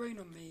just grown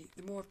on me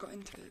the more I've got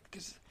into it,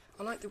 because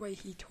I like the way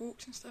he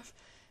talks and stuff,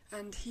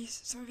 and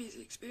some of his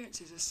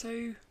experiences are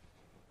so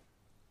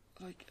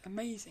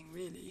amazing,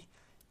 really.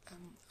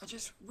 I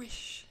just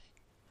wish,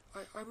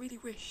 I really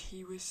wish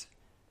he was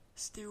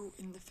still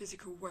in the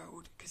physical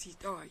world, because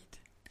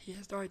he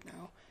has died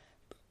now,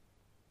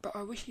 but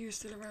I wish he was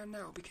still around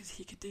now, because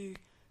he could do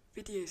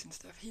videos and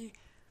stuff. He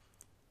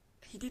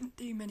didn't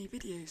do many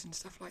videos and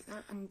stuff like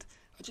that, and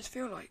I just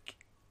feel like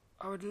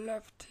I would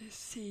love to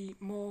see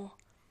more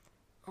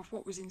of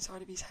what was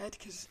inside of his head,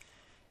 because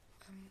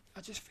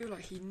I just feel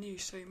like he knew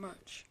so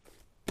much.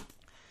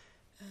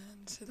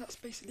 And so that's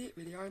basically it,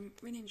 really. I'm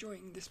really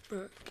enjoying this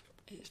book.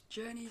 It's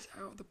Journeys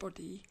Out of the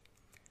Body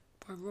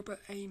by Robert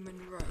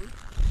Monroe,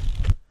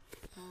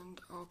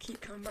 and I'll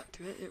keep coming back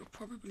to it. It'll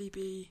probably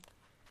be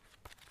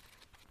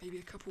maybe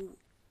a couple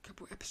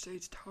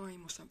episodes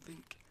time or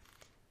something,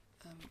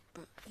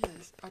 but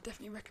yes, I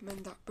definitely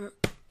recommend that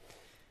book.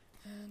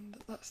 And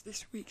that's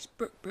this week's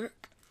book.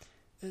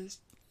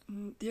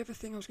 The other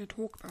thing I was going to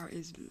talk about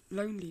is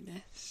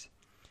loneliness,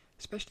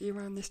 especially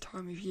around this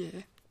time of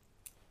year.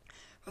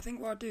 I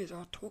think what I'll do is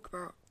I'll talk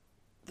about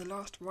the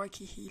last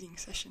Reiki healing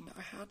session that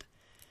I had,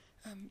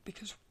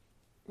 because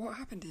what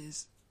happened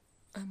is,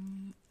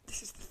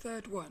 this is the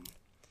third one,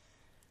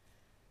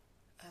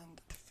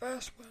 and the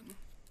first one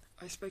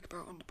I spoke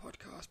about on the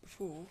podcast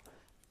before,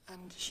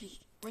 and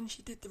when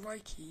she did the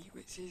Reiki,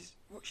 which is,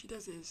 what she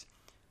does is,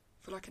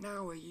 for like an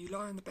hour you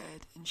lie on the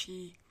bed, and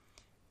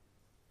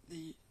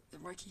the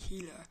Reiki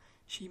healer,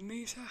 she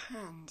moves her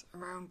hand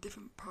around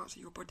different parts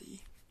of your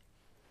body,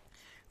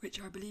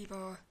 which I believe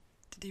are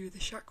to do with the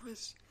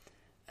chakras.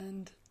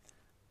 And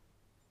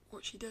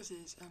what she does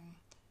is,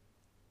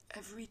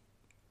 every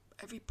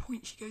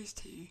point she goes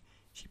to,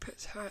 she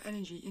puts her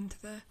energy into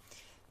there.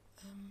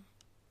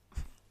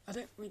 I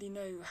don't really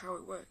know how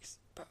it works,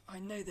 but I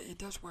know that it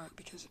does work,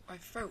 because I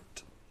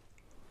felt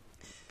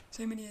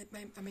so many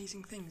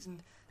amazing things.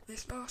 And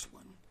this last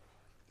one,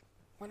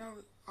 when I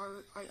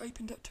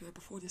opened up to her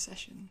before the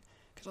session,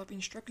 because I've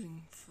been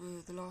struggling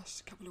for the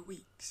last couple of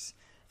weeks,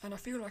 and I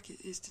feel like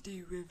it is to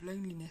do with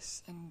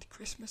loneliness and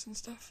Christmas and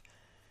stuff.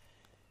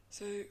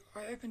 So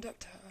I opened up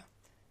to her,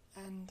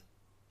 and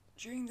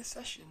during the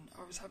session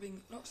I was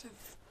having lots of,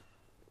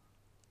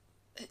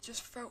 it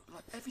just felt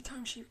like every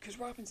time because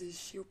what happens is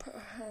she'll put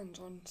her hands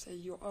on, say,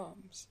 your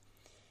arms,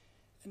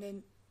 and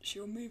then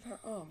she'll move her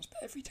arms,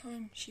 but every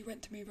time she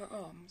went to move her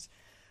arms,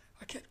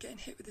 I kept getting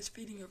hit with this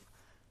feeling of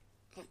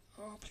like,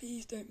 oh,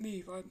 please don't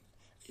move. I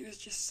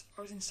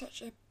was in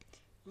such a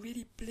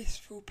really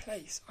blissful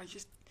place.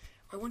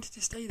 I wanted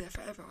to stay there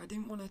forever. I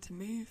didn't want her to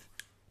move,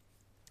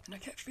 and I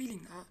kept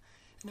feeling that.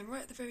 And then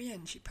right at the very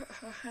end, she put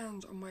her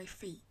hands on my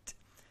feet,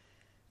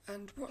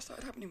 and what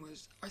started happening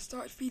was I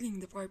started feeling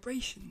the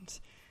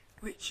vibrations,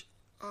 which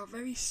are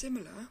very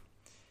similar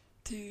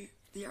to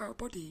the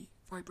out-of-body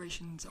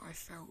vibrations that I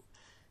felt.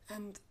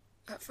 And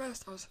at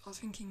first I was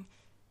thinking,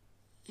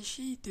 is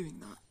she doing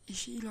that? Is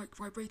she like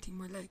vibrating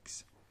my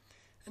legs?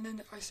 And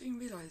then I soon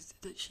realised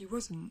that she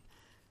wasn't,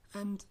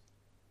 and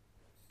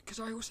because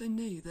I also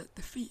knew that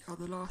the feet are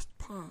the last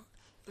part.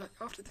 Like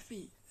after the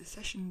feet, the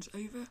session's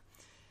over,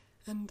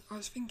 and I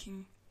was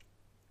thinking,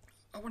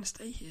 I want to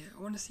stay here.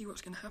 I want to see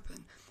what's going to happen.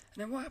 And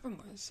then what happened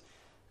was,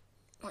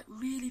 like,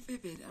 really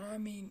vivid, and I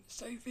mean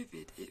so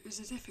vivid. It was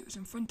as if it was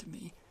in front of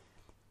me.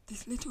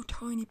 this little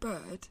tiny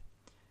bird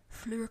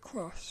flew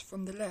across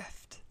from the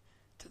left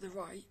to the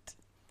right,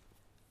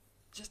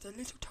 just a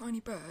little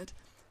tiny bird,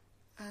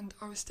 and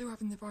I was still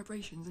having the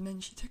vibrations, and then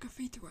she took her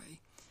feet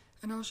away,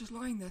 and I was just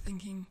lying there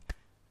thinking,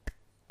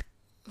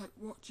 like,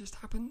 what just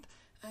happened?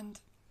 And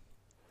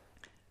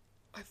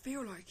I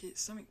feel like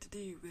it's something to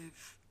do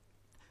with,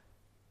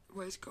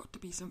 well, it's got to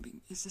be something,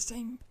 it's the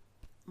same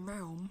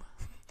realm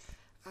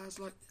as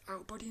like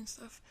out body and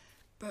stuff,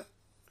 but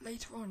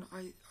later on,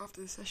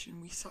 after the session,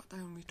 we sat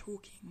down, we were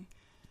talking,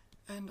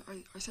 and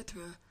I said to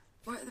her,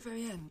 right at the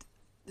very end,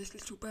 this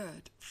little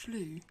bird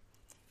flew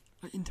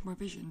like into my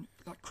vision,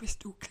 like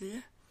crystal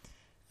clear,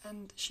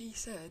 and she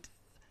said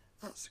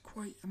that's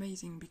quite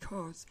amazing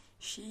because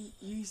she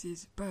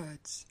uses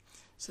birds.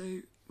 So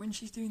when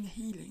she's doing the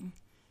healing,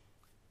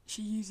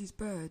 she uses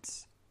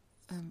birds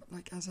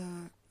like as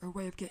a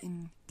way of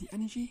getting the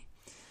energy.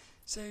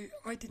 So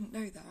I didn't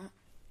know that,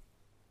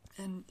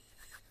 and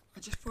I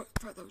just thought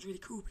that was really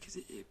cool because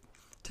it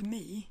to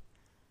me,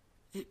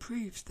 it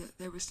proves that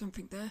there was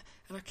something there,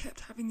 and I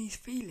kept having these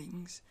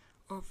feelings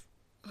of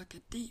like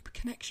a deep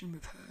connection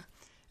with her.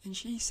 And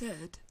she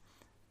said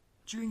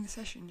during the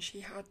session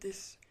she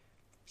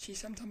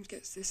sometimes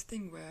gets this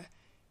thing where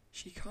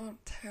she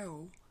can't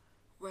tell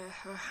where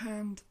her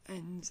hand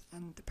ends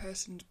and the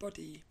person's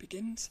body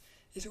begins.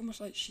 It's almost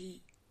like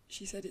she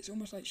said it's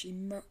almost like she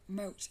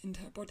melts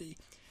into her body.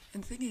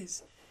 And the thing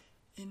is,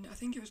 I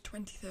think it was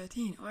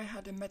 2013, I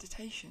had a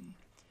meditation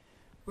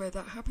where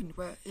that happened,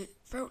 where it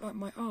felt like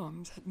my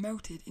arms had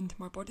melted into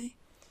my body.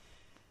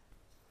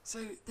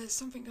 So there's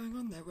something going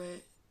on there where,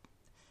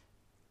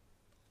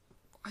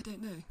 I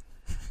don't know,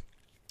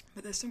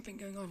 but there's something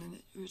going on, and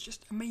it was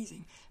just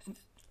amazing.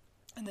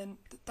 And then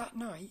that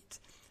night,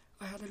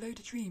 I had a load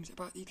of dreams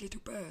about these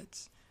little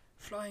birds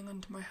flying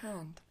onto my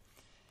hand.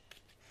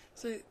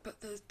 So, but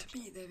to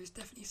me, there is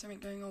definitely something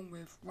going on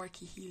with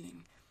Reiki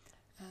healing,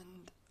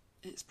 and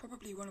it's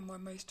probably one of my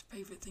most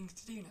favourite things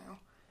to do now.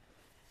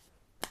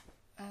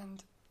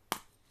 And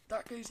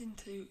that goes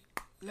into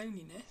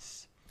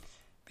loneliness,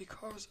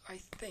 because I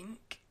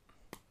think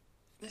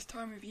this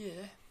time of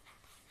year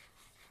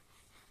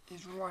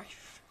is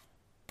rife.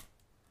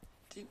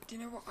 Do you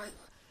know what? I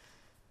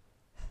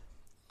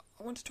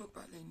want to talk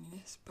about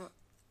loneliness, but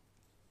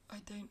I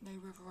don't know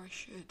whether I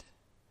should,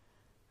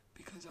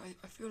 because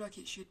I feel like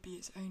it should be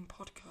its own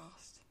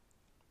podcast,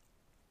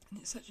 and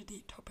it's such a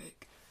deep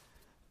topic.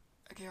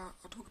 Okay,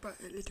 I'll talk about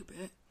it a little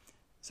bit.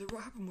 So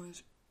what happened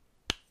was,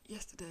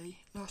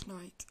 last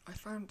night, I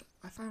found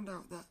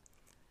out that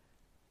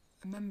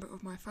a member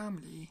of my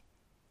family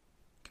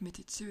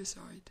committed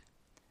suicide,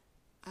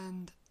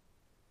 and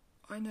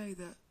I know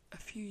that a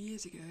few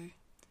years ago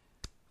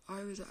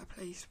I was at a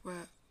place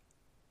where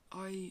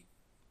I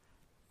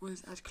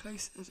was as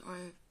close as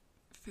I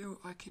feel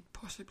I could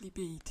possibly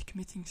be to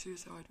committing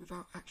suicide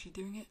without actually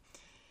doing it.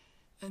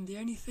 And the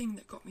only thing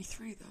that got me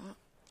through that,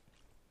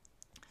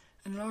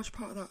 and a large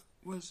part of that,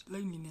 was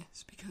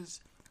loneliness, because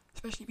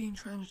especially being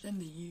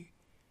transgender,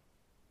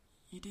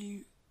 you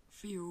do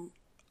feel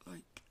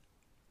like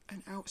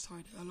an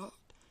outsider a lot.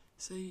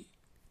 So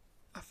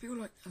I feel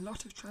like a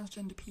lot of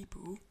transgender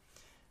people,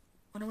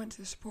 when I went to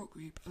the support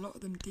group, a lot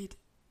of them did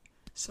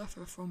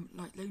suffer from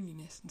like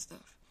loneliness and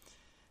stuff.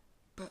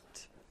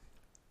 But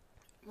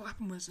what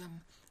happened was,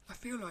 I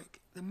feel like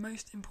the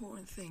most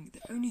important thing,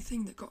 the only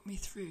thing that got me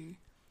through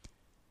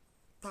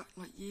that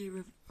like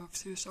year of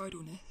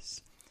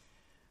suicidalness,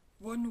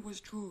 one was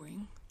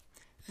drawing,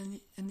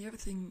 and the other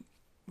thing,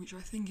 which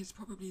I think is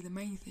probably the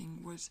main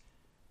thing, was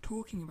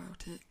talking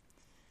about it.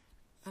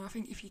 And I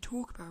think if you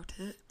talk about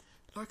it,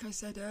 like I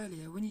said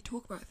earlier, when you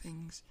talk about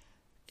things,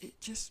 it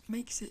just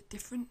makes it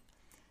different.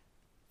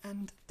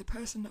 And the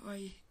person that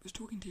I was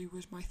talking to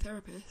was my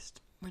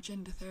therapist, my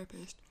gender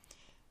therapist,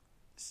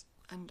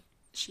 and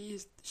she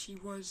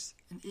was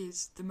and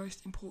is the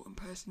most important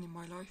person in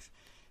my life.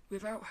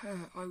 Without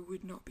her, I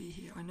would not be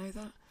here. I know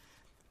that.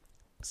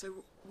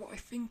 So what I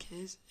think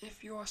is,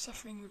 if you are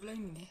suffering with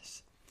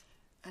loneliness,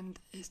 and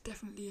it's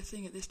definitely a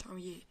thing at this time of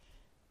year,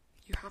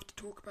 you have to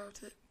talk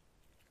about it.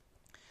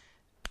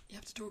 You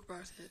have to talk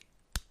about it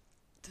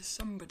to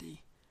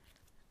somebody.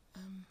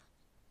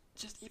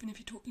 Just even if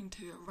you're talking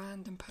to a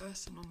random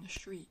person on the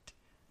street,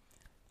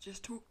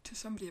 just talk to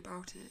somebody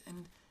about it,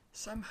 and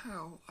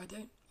somehow, I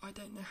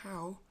don't know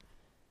how,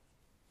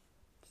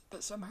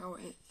 but somehow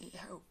it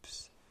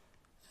helps.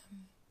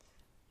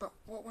 But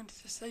what I wanted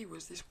to say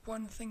was this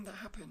one thing that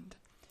happened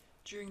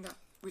during that,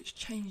 which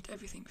changed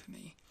everything for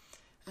me.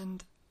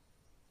 And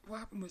what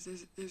happened was,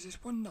 there's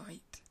this one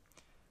night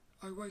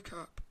I woke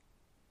up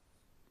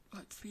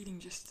like feeling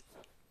just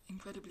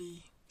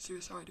incredibly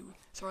suicidal.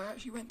 So I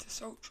actually went to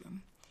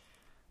Saltram,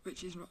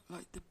 which is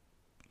like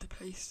the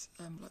place,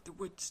 like the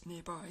woods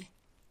nearby.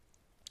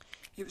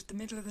 It was the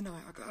middle of the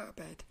night. I got out of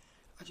bed.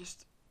 I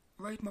just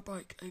rode my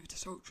bike over to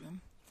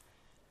Saltram.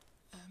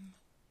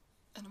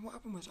 And what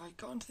happened was, I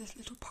got onto this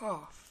little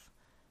path,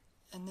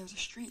 and there was a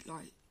street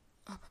light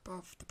up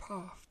above the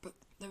path, but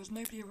there was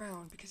nobody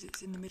around because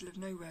it's in the middle of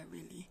nowhere,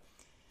 really.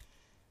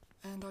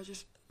 And I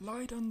just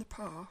lied on the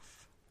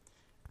path,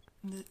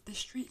 And the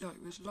street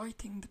light was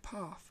lighting the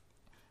path,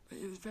 but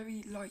it was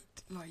very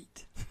light,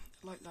 light,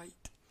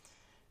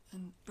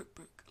 and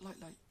book, light.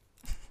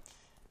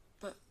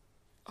 But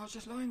I was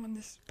just lying on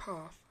this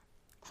path,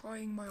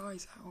 crying my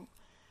eyes out,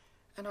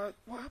 and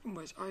what happened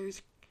was I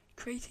was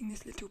creating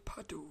this little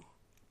puddle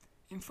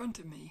in front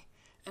of me,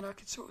 and I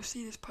could sort of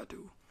see this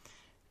puddle.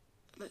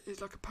 It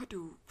was like a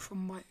puddle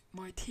from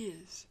my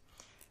tears,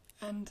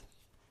 and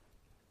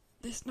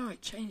this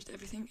night changed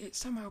everything. It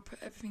somehow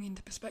put everything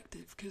into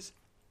perspective, because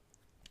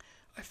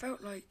I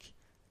felt like,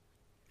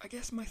 I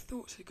guess my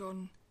thoughts had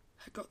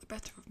got the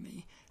better of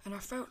me, and I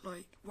felt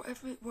like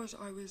whatever it was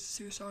I was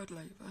suicidal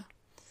over,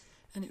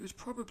 and it was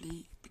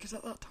probably because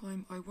at that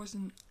time I was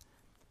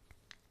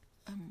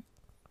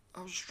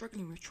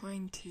struggling with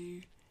trying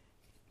to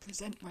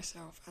present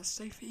myself as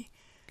Sophie,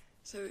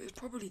 so it was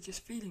probably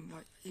just feeling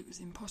like it was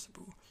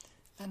impossible.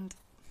 And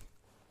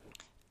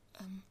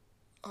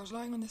I was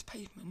lying on this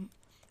pavement,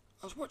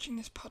 I was watching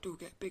this puddle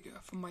get bigger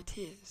from my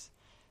tears,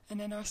 and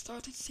then I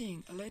started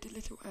seeing a load of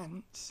little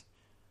ants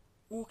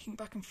walking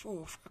back and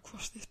forth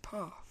across this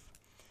path,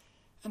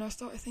 and I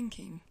started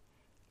thinking,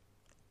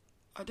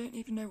 I don't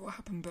even know what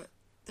happened, but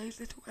those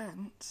little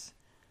ants,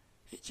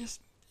 it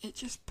just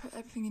put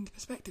everything into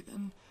perspective,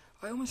 and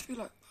I almost feel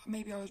like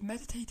maybe I was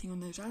meditating on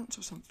those ants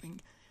or something.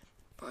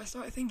 But I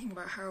started thinking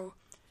about how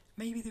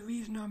maybe the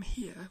reason I'm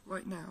here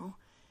right now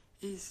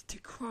is to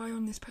cry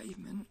on this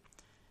pavement,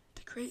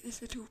 to create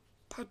this little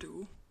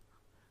puddle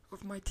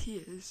of my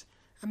tears,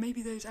 and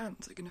maybe those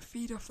ants are going to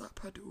feed off that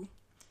puddle,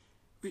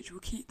 which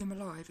will keep them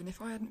alive. And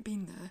if I hadn't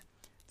been there,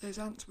 those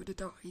ants would have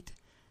died,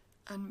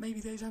 and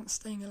maybe those ants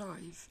staying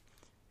alive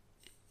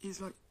is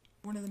like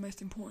one of the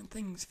most important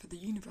things for the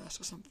universe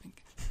or something.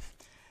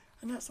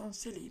 And that sounds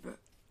silly, but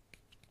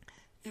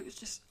it was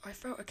just, I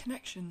felt a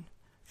connection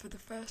for the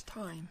first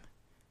time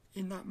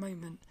in that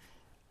moment,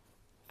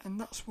 and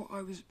that's what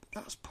I was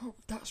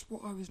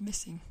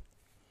missing,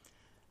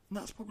 and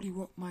that's probably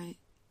what my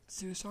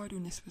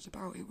suicidalness was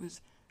about. It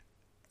was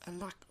a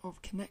lack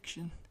of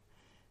connection.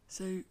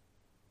 So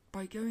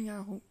by going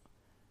out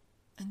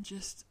and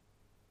just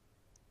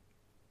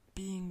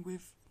being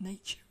with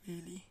nature,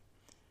 really,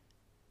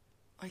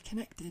 I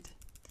connected.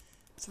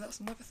 So that's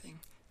another thing.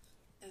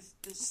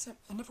 There's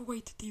another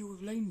way to deal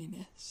with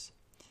loneliness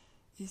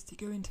is to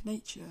go into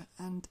nature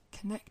and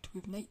connect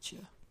with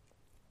nature,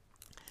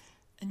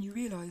 and you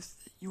realise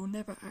that you're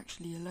never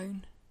actually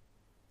alone.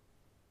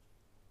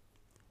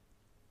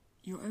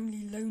 You're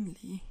only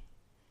lonely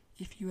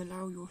if you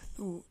allow your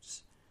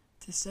thoughts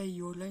to say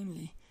you're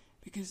lonely,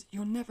 because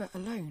you're never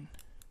alone.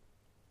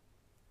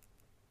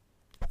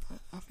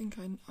 I think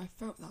I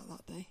felt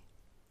that day.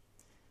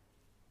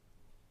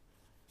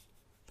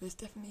 But it's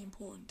definitely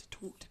important to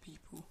talk to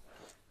people,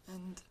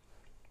 and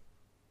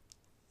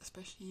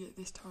especially at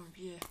this time of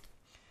year,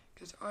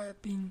 because I've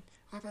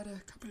had a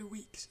couple of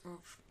weeks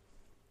of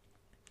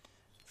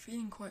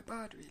feeling quite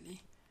bad,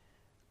 really,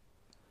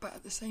 but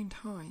at the same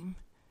time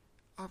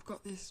I've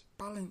got this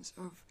balance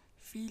of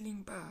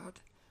feeling bad,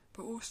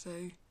 but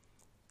also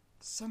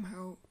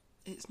somehow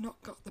it's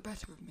not got the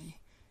better of me.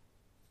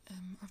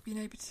 I've been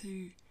able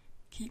to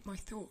keep my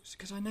thoughts,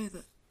 because I know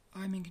that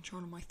I'm in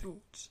control of my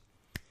thoughts.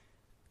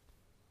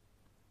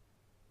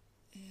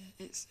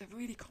 It's a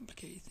really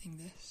complicated thing,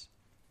 this.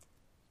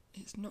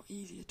 It's not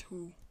easy at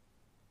all.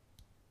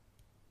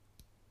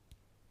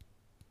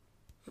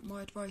 But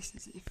my advice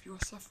is, if you're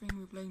suffering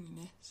with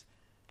loneliness,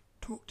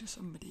 talk to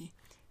somebody.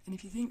 And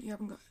if you think you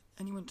haven't got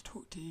anyone to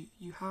talk to,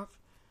 you have,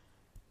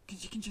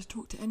 because you can just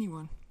talk to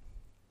anyone.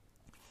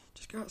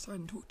 Just go outside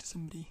and talk to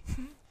somebody.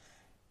 You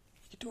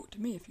can talk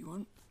to me if you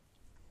want.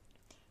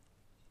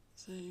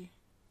 So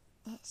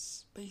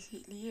that's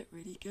basically it,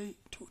 really. Go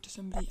talk to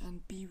somebody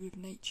and be with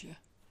nature,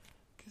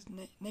 because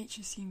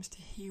nature seems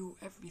to heal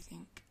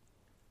everything.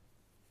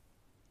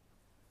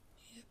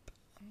 Yep,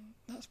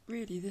 that's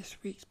really this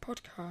week's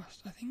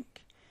podcast, I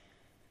think.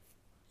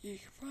 You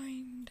can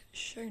find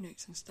show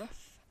notes and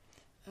stuff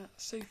at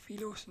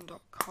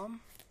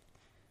sophielawson.com,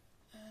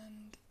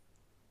 and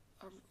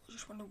I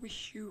just want to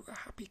wish you a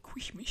happy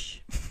Christmas,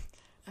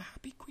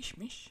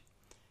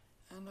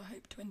 and I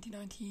hope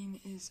 2019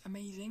 is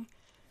amazing,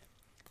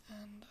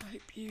 and I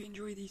hope you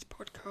enjoy these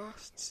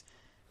podcasts,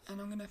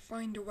 and I'm going to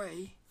find a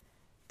way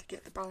to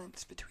get the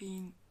balance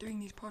between doing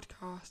these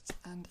podcasts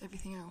and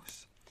everything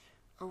else.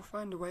 I will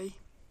find a way,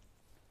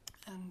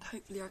 and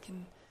hopefully I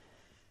can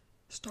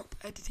stop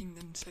editing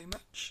them so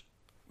much,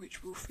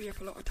 which will free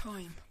up a lot of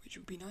time, which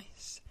would be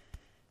nice.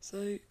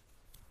 So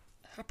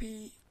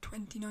happy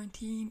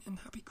 2019 and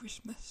happy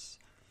Christmas,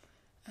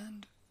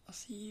 and I'll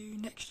see you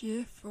next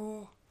year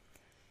for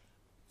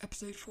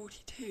episode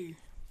 42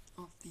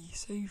 of the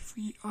So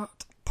Free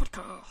Art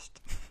podcast.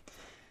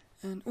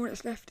 And all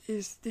that's left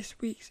is this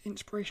week's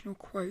inspirational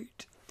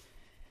quote,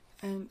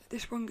 and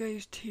this one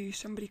goes to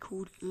somebody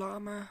called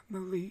Robert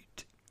Monroe,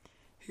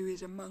 who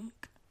is a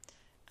monk,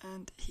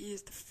 and he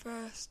is the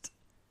first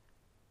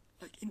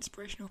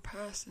inspirational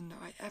person that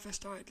I ever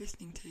started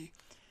listening to.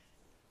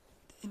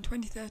 In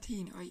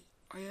 2013, I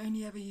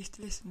only ever used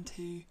to listen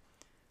to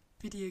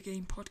video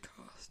game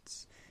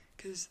podcasts,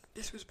 because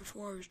this was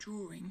before I was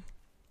drawing.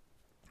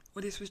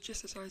 Well, this was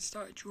just as I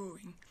started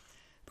drawing,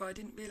 but I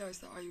didn't realise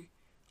that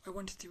I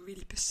wanted to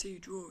really pursue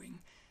drawing.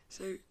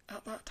 So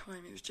at that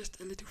time it was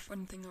just a little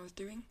fun thing I was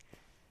doing,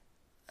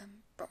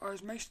 but I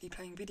was mostly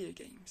playing video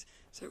games,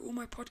 so all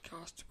my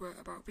podcasts were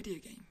about video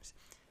games.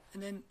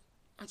 And then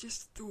I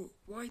just thought,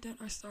 why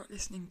don't I start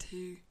listening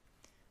to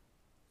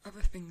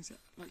other things?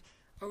 Like,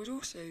 I was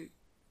also,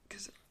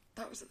 because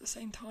that was at the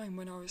same time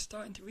when I was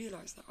starting to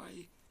realise that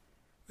I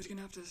was going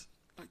to have to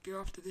go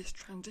after this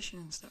transition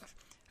and stuff,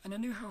 and I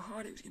knew how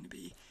hard it was going to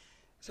be.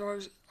 So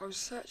I was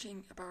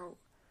searching about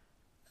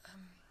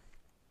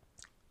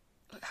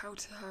how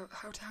to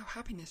have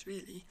happiness,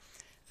 really,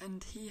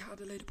 and he had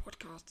a load of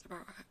podcasts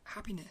about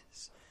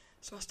happiness.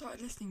 So I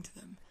started listening to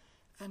them,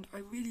 and I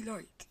really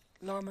liked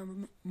Robert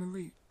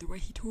Monroe, the way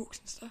he talks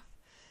and stuff.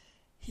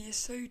 He is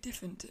so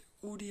different to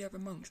all the other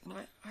monks, and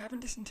I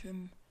haven't listened to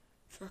him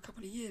for a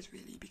couple of years,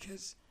 really,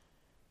 because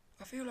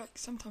I feel like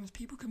sometimes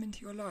people come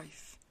into your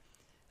life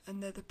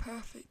and they're the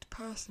perfect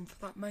person for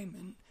that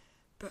moment,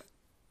 but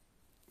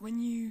when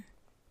you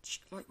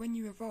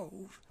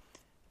evolve,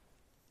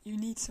 you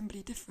need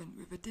somebody different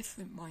with a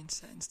different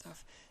mindset and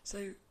stuff.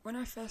 So when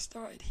I first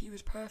started, he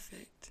was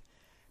perfect,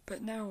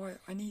 but now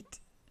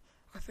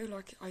I feel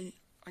like I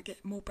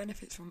get more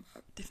benefits from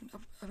different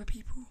other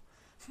people.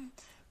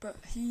 But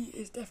he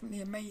is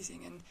definitely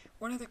amazing, and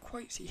one of the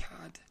quotes he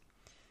had,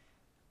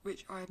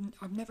 which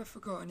I've never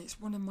forgotten, it's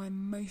one of my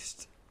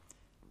most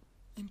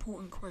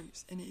important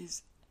quotes, and it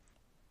is,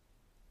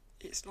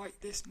 "It's like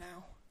this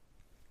now."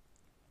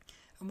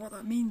 And what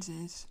that means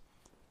is,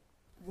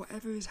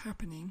 whatever is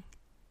happening,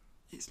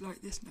 it's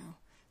like this now.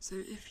 So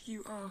if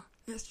you are,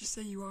 let's just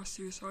say you are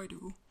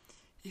suicidal,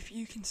 if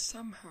you can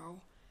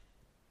somehow,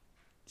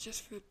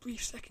 just for a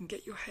brief second,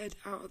 get your head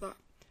out of that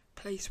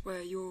place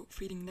where you're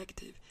feeling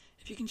negative,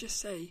 if you can just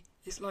say,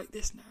 "It's like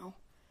this now,"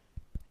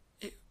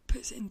 it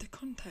puts it into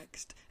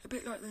context, a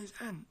bit like those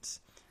ants.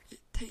 It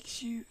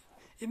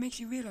makes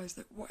you realise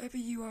that whatever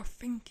you are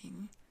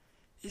thinking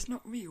is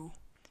not real.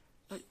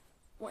 Like,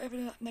 whatever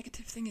that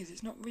negative thing is,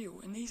 it's not real.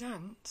 And these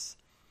ants,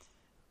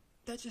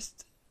 they're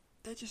just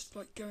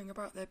like going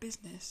about their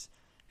business,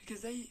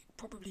 because they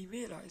probably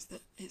realise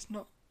that it's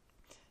not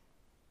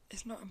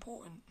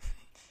important.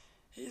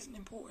 It isn't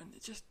important.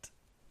 It just,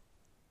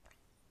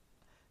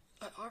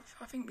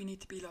 I think we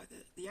need to be like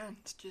the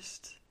ants.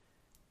 Just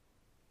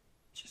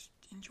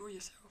enjoy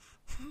yourself.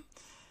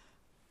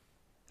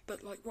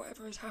 But like,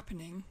 whatever is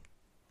happening,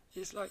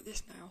 it's like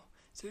this now.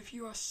 So if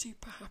you are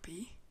super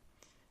happy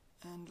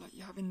and like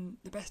you're having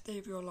the best day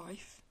of your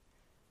life,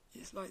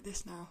 it's like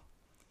this now.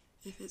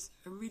 If it's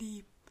a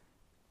really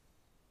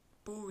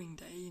boring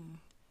day, and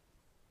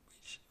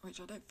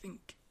which I don't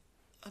think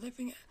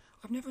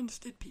I've never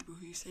understood people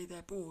who say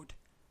they're bored,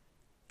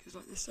 because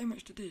like there's so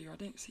much to do. I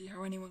don't see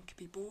how anyone could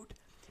be bored.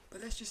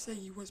 But let's just say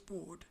you was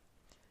bored,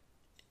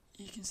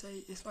 you can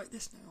say it's like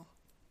this now.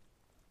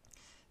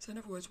 So in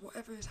other words,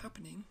 whatever is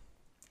happening,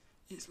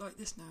 it's like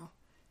this now.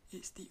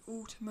 It's the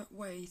ultimate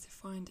way to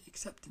find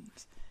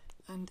acceptance.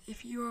 And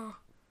if you are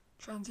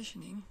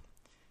transitioning,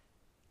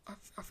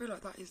 I feel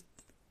like that is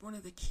one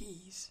of the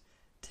keys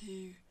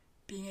to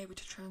being able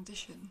to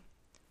transition,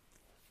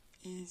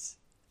 is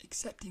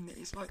accepting that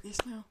it's like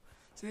this now.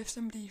 So if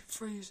somebody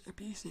throws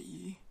abuse at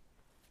you,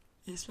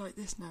 it's like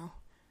this now.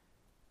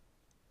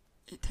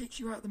 It takes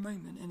you out of the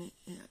moment, and it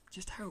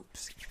just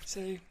helps.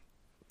 So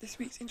this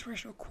week's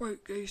inspirational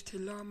quote goes to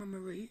Robert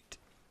Monroe,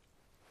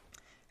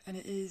 and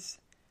it's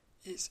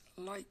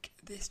like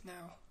this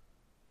now.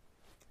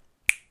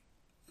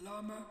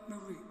 Robert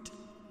Monroe.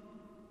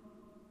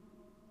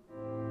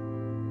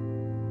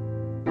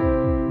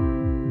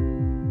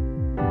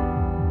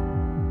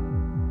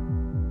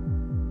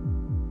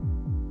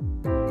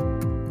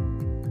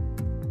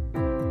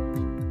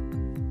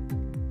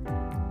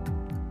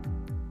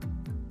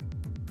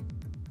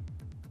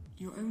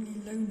 You're only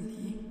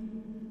lonely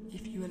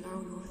if you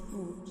allow your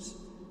thoughts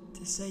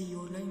to say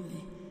you're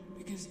lonely,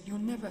 because you're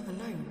never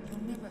alone.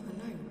 You're never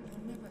alone.